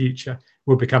change in the future,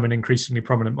 will become an increasingly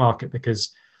prominent market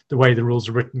because the way the rules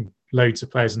are written, loads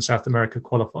of players in South America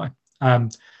qualify.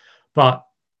 But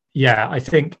yeah, I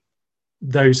think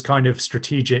those kind of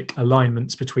strategic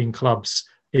alignments between clubs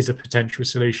is a potential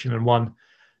solution, and one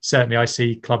certainly I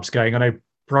see clubs going. I know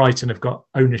Brighton have got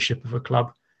ownership of a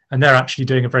club, and they're actually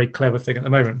doing a very clever thing at the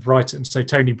moment, Brighton. So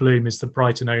Tony Bloom is the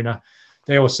Brighton owner.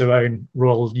 They also own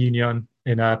Royal Union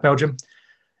in Belgium.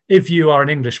 If you are an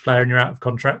English player and you're out of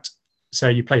contract, so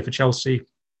you play for Chelsea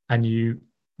and you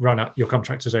run out, your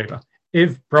contract is over.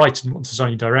 If Brighton wants to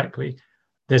sign you directly,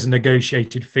 there's a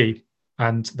negotiated fee,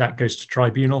 and that goes to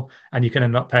tribunal, and you can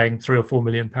end up paying £3 or £4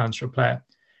 million for a player.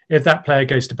 If that player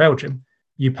goes to Belgium,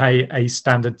 you pay a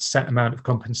standard set amount of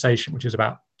compensation, which is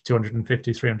about £250,000,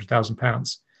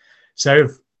 £300,000. So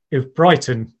if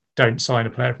Brighton don't sign a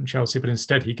player from Chelsea, but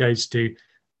instead he goes to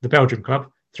the Belgium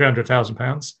club,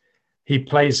 £300,000, he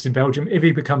plays in Belgium. If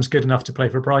he becomes good enough to play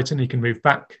for Brighton, he can move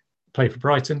back, play for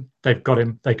Brighton. They've got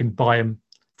him, they can buy him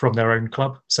from their own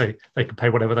club, so they can pay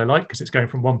whatever they like because it's going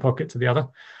from one pocket to the other.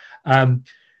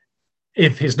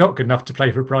 If he's not good enough to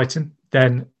play for Brighton,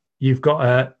 then you've got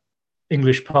a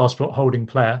English passport holding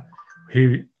player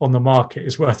who on the market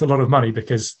is worth a lot of money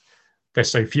because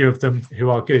there's so few of them who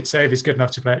are good. So if he's good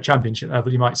enough to play at championship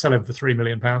level, you might sell him for £3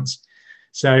 million.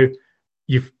 So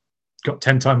you've got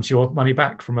 10 times your money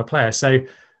back from a player. So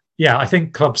yeah, I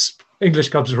think English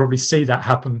clubs will probably see that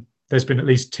happen. There's been at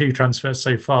least 2 transfers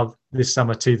so far this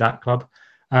summer to that club.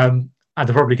 And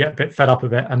they'll probably get a bit fed up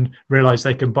of it and realise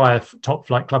they can buy a top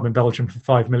flight club in Belgium for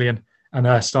 £5 million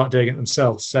and start doing it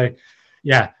themselves. So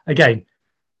yeah, again,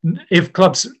 if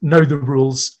clubs know the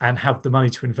rules and have the money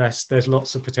to invest, there's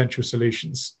lots of potential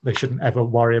solutions. They shouldn't ever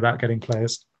worry about getting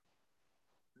players.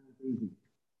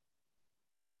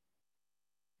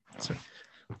 Sorry.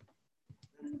 I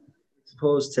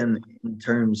suppose then, in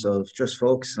terms of just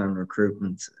focusing on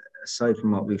recruitment, aside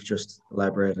from what we've just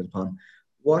elaborated upon,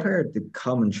 what are the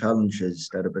common challenges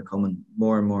that are becoming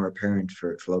more and more apparent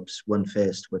for clubs when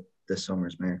faced with this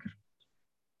summer's market?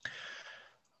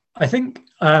 I think,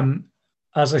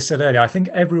 as I said earlier, I think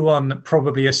everyone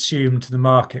probably assumed the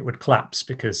market would collapse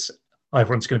because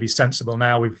everyone's going to be sensible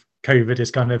now. COVID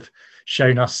has kind of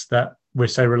shown us that we're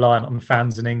so reliant on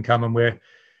fans and income, and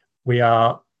we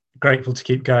are grateful to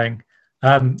keep going.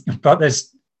 But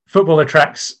football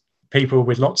attracts people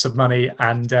with lots of money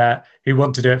and who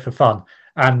want to do it for fun.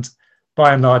 And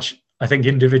by and large, I think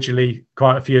individually,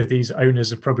 quite a few of these owners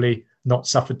have probably not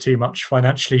suffered too much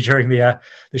financially during the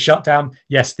shutdown.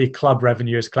 Yes, the club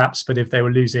revenue has collapsed, but if they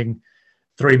were losing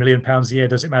 £3 million a year,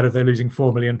 does it matter if they're losing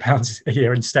 £4 million a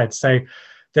year instead? So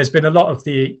there's been a lot of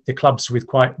the clubs with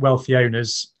quite wealthy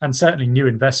owners, and certainly new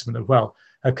investment as well,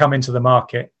 have come into the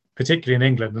market, particularly in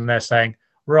England, and they're saying,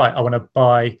 right, I want to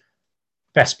buy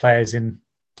best players in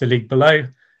the league below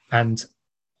and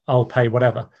I'll pay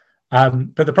whatever.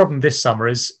 But the problem this summer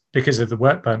is because of the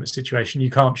work permit situation, you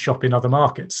can't shop in other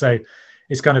markets. So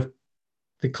it's kind of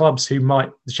the clubs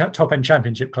the top end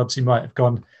championship clubs who might have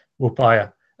gone, we'll buy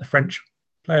a French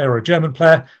player or a German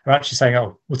player, are actually saying,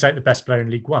 oh, we'll take the best player in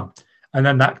League One. And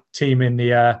then that team in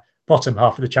the bottom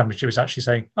half of the championship is actually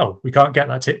saying, oh, we can't get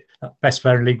that best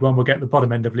player in League One, we'll get the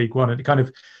bottom end of League One. And it kind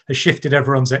of has shifted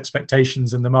everyone's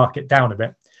expectations and the market down a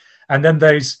bit. And then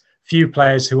those few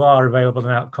players who are available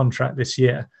and out of contract this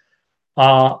year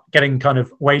are getting kind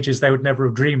of wages they would never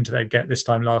have dreamed they'd get this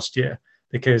time last year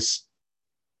because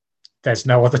there's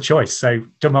no other choice. So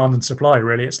demand and supply,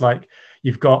 really. It's like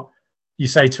you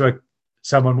say to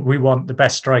someone, we want the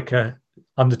best striker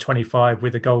under 25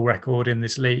 with a goal record in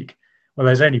this league. Well,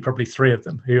 there's only probably 3 of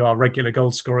them who are regular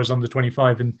goal scorers under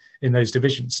 25 in those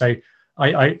divisions. So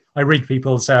I read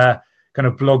people's kind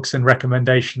of blogs and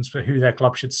recommendations for who their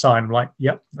club should sign. I'm like,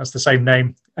 yep, that's the same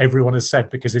name everyone has said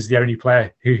because he's the only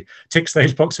player who ticks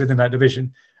those boxes within that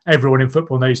division. Everyone in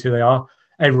football knows who they are.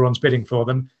 Everyone's bidding for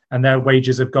them. And their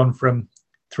wages have gone from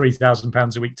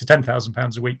 £3,000 a week to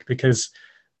 £10,000 a week because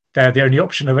they're the only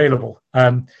option available.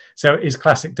 So it is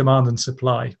classic demand and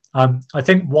supply. I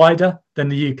think wider than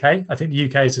the UK. I think the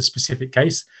UK is a specific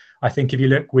case. I think if you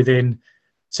look within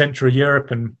Central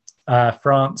Europe and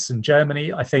France and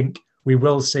Germany, I think we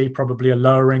will see probably a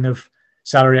lowering of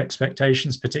salary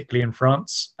expectations, particularly in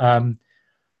France,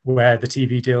 where the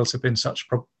TV deals have been such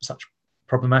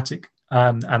problematic,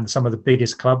 and some of the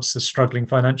biggest clubs are struggling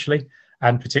financially,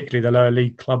 and particularly the lower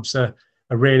league clubs are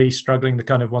really struggling, the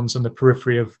kind of ones on the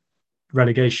periphery of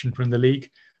relegation from the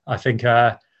league. I think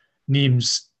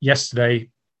Nîmes yesterday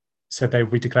said they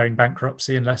will be declaring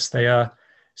bankruptcy unless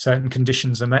certain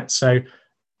conditions are met. So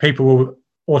people will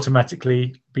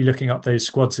automatically be looking up those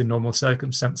squads in normal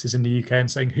circumstances in the UK and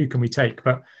saying, who can we take?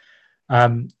 But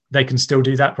They can still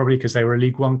do that probably because they were a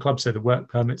League One club, so the work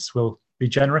permits will be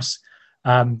generous.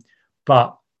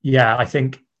 But yeah, I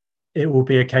think it will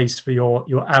be a case for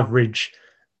your average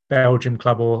Belgian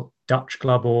club or Dutch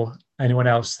club or anyone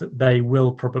else that they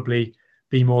will probably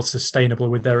be more sustainable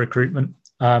with their recruitment.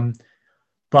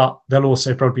 But they'll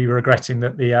also probably be regretting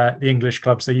that the English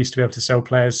clubs they used to be able to sell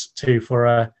players to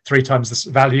for 3 times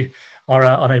the value are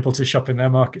unable to shop in their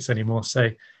markets anymore. So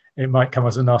it might come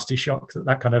as a nasty shock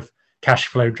that kind of cash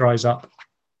flow dries up.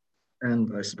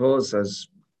 And I suppose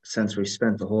since we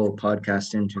spent the whole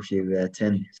podcast interview,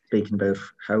 Tim, speaking about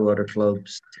how other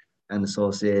clubs and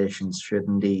associations should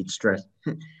indeed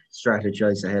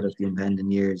strategize ahead of the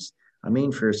impending years. I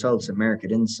mean, for yourselves at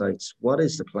Market Insights, what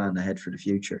is the plan ahead for the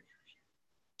future?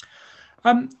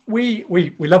 We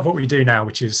love what we do now,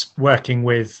 which is working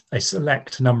with a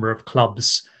select number of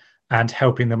clubs and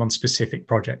helping them on specific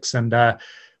projects. And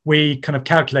we kind of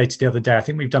calculated the other day, I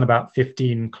think we've done about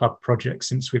 15 club projects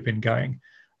since we've been going.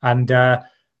 And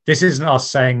this isn't us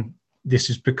saying this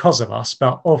is because of us,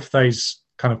 but of those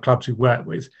kind of clubs we work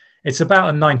with, it's about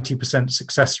a 90%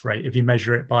 success rate if you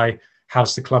measure it by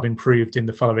how's the club improved in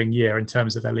the following year in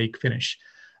terms of their league finish.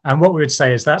 And what we would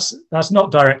say is that's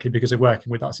not directly because they're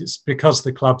working with us. It's because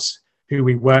the clubs who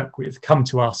we work with come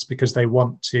to us because they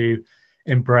want to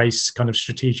embrace kind of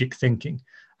strategic thinking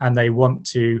and they want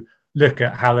to look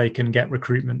at how they can get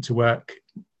recruitment to work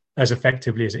as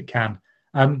effectively as it can.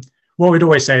 What we'd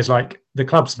always say is like the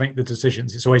clubs make the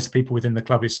decisions. It's always the people within the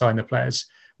club who sign the players.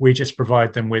 We just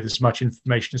provide them with as much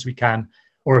information as we can,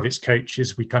 or if it's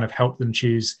coaches, we kind of help them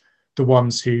choose the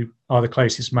ones who are the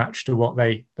closest match to what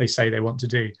they say they want to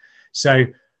do. So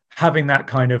having that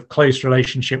kind of close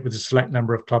relationship with a select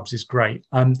number of clubs is great.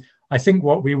 I think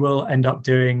what we will end up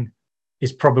doing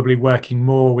is probably working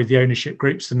more with the ownership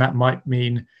groups, and that might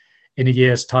mean in a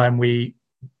year's time we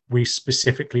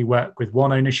specifically work with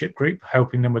one ownership group,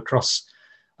 helping them across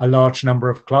a large number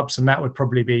of clubs, and that would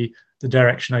probably be the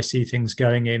direction I see things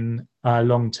going in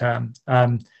long term.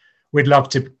 We'd love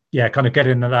to kind of get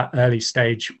into that early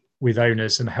stage with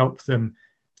owners and help them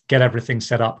get everything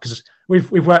set up, because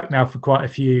we've worked now for quite a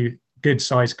few good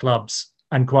sized clubs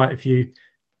and quite a few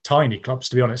tiny clubs,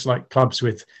 to be honest, like clubs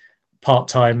with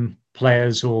part-time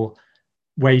players or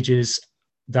wages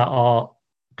that are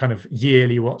kind of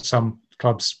yearly what some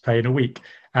clubs pay in a week.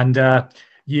 And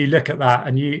you look at that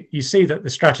and you see that the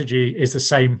strategy is the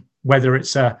same, whether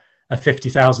it's a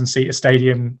 50,000 seat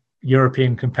stadium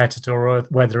European competitor or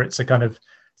whether it's a kind of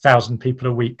 1,000 people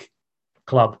a week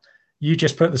club. You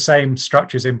just put the same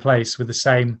structures in place with the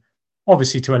same,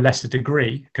 obviously to a lesser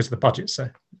degree because the budgets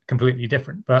are completely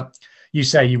different, but you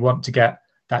say you want to get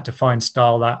that defined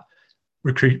style, that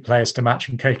recruit players to match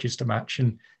and coaches to match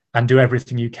and do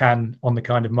everything you can on the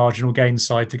kind of marginal gain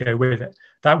side to go with it.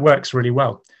 That works really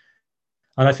well.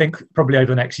 And I think probably over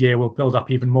the next year, we'll build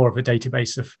up even more of a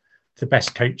database of the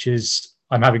best coaches.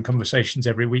 I'm having conversations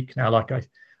every week now. Like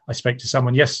I spoke to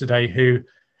someone yesterday who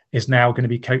is now going to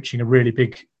be coaching a really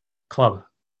big club.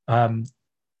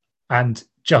 And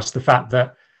just the fact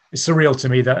that it's surreal to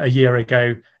me that a year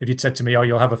ago, if you'd said to me, oh,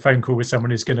 you'll have a phone call with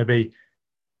someone who's going to be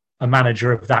a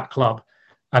manager of that club,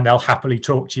 and they'll happily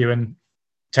talk to you and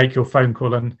take your phone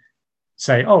call and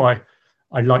say, oh,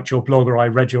 I liked your blog, or I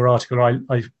read your article, or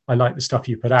I like the stuff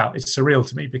you put out. It's surreal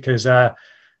to me because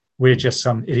we're just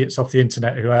some idiots off the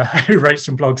internet who wrote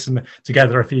some blogs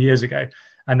together a few years ago.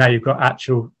 And now you've got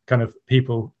actual kind of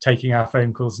people taking our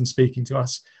phone calls and speaking to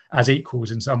us as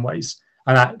equals in some ways.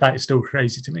 And that is still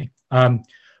crazy to me.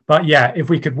 But yeah, if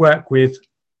we could work with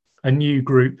a new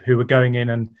group who are going in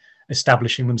and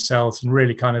establishing themselves and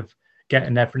really kind of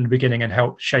getting there from the beginning and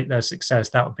help shape their success,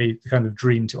 that would be the kind of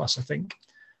dream to us, I think.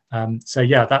 So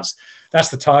yeah, that's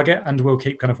the target, and we'll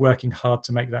keep kind of working hard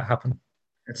to make that happen.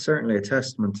 It's certainly a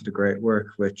testament to the great work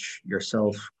which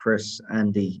yourself, Chris,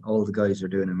 Andy, all the guys are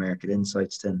doing in Market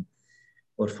Insights then.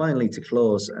 But finally, to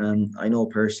close, I know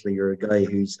personally you're a guy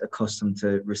who's accustomed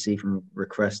to receiving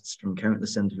requests from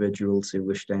countless individuals who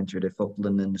wish to enter the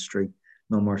footballing industry,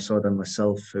 no more so than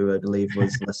myself, who I believe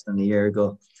was less than a year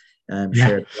ago,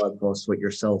 shared a blog post with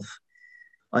yourself.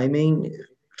 I mean,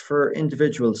 for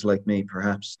individuals like me,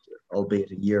 perhaps,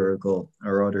 albeit a year ago,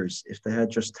 or others, if they had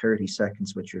just 30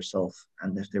 seconds with yourself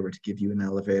and if they were to give you an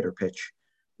elevator pitch,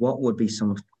 what would be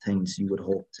some of the things you would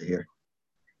hope to hear?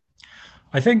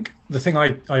 I think the thing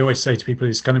I always say to people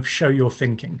is kind of show your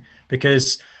thinking,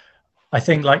 because I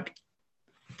think like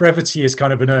brevity is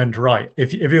kind of an earned right.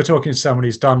 If you're talking to someone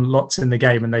who's done lots in the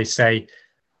game and they say,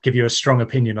 give you a strong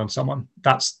opinion on someone,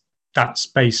 that's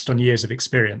based on years of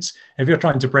experience. If you're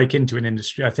trying to break into an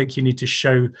industry, I think you need to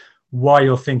show why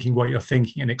you're thinking what you're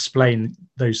thinking and explain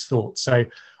those thoughts. So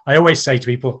I always say to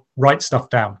people, write stuff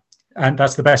down. And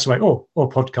that's the best way, or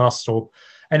podcasts or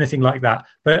anything like that.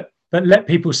 But let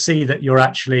people see that you're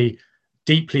actually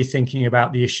deeply thinking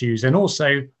about the issues and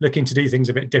also looking to do things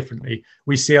a bit differently.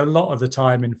 We see a lot of the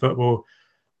time in football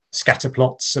scatter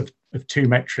plots of two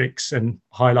metrics and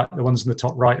highlight the ones in the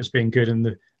top right as being good and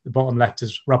the bottom left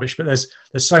is rubbish. But there's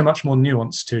so much more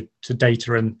nuance to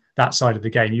data and that side of the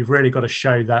game. You've really got to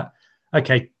show that,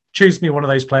 okay, choose me one of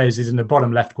those players who's in the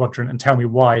bottom left quadrant and tell me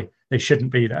why they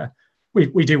shouldn't be there.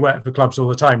 We do work for clubs all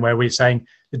the time where we're saying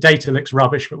the data looks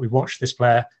rubbish, but we watched this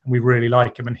player and we really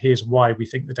like him. And here's why we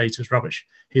think the data is rubbish.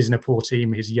 He's in a poor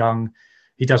team. He's young.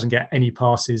 He doesn't get any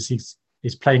passes.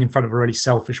 He's playing in front of a really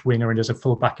selfish winger and as a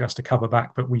fullback who has to cover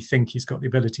back, but we think he's got the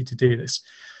ability to do this.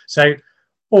 So,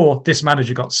 or this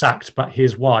manager got sacked, but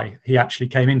here's why. He actually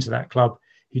came into that club.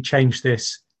 He changed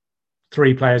this.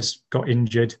 3 players got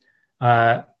injured.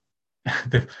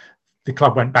 The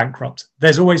club went bankrupt.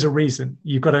 There's always a reason.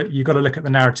 You've got to look at the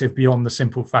narrative beyond the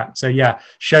simple fact. So yeah,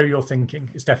 show your thinking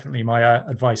is definitely my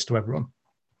advice to everyone.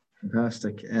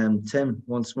 Fantastic. Tim,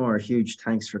 once more, a huge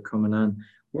thanks for coming on.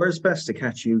 Where's best to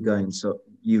catch you guys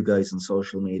on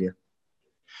social media?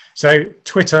 So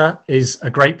Twitter is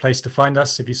a great place to find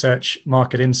us. If you search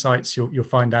Market Insights, you'll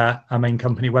find our main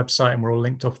company website, and we're all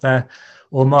linked off there.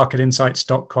 Or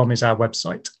marketinsights.com is our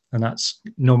website, and that's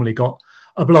normally got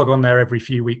a blog on there every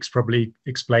few weeks, probably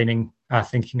explaining our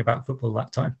thinking about football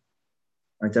that time.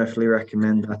 I definitely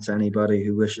recommend that to anybody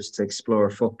who wishes to explore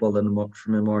football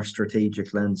from a more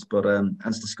strategic lens. But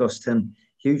as discussed, Tim,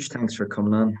 huge thanks for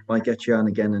coming on. Might get you on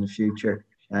again in the future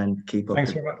and keep up.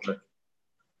 Thanks very much.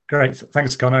 Great.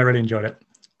 Thanks, Connor. I really enjoyed it.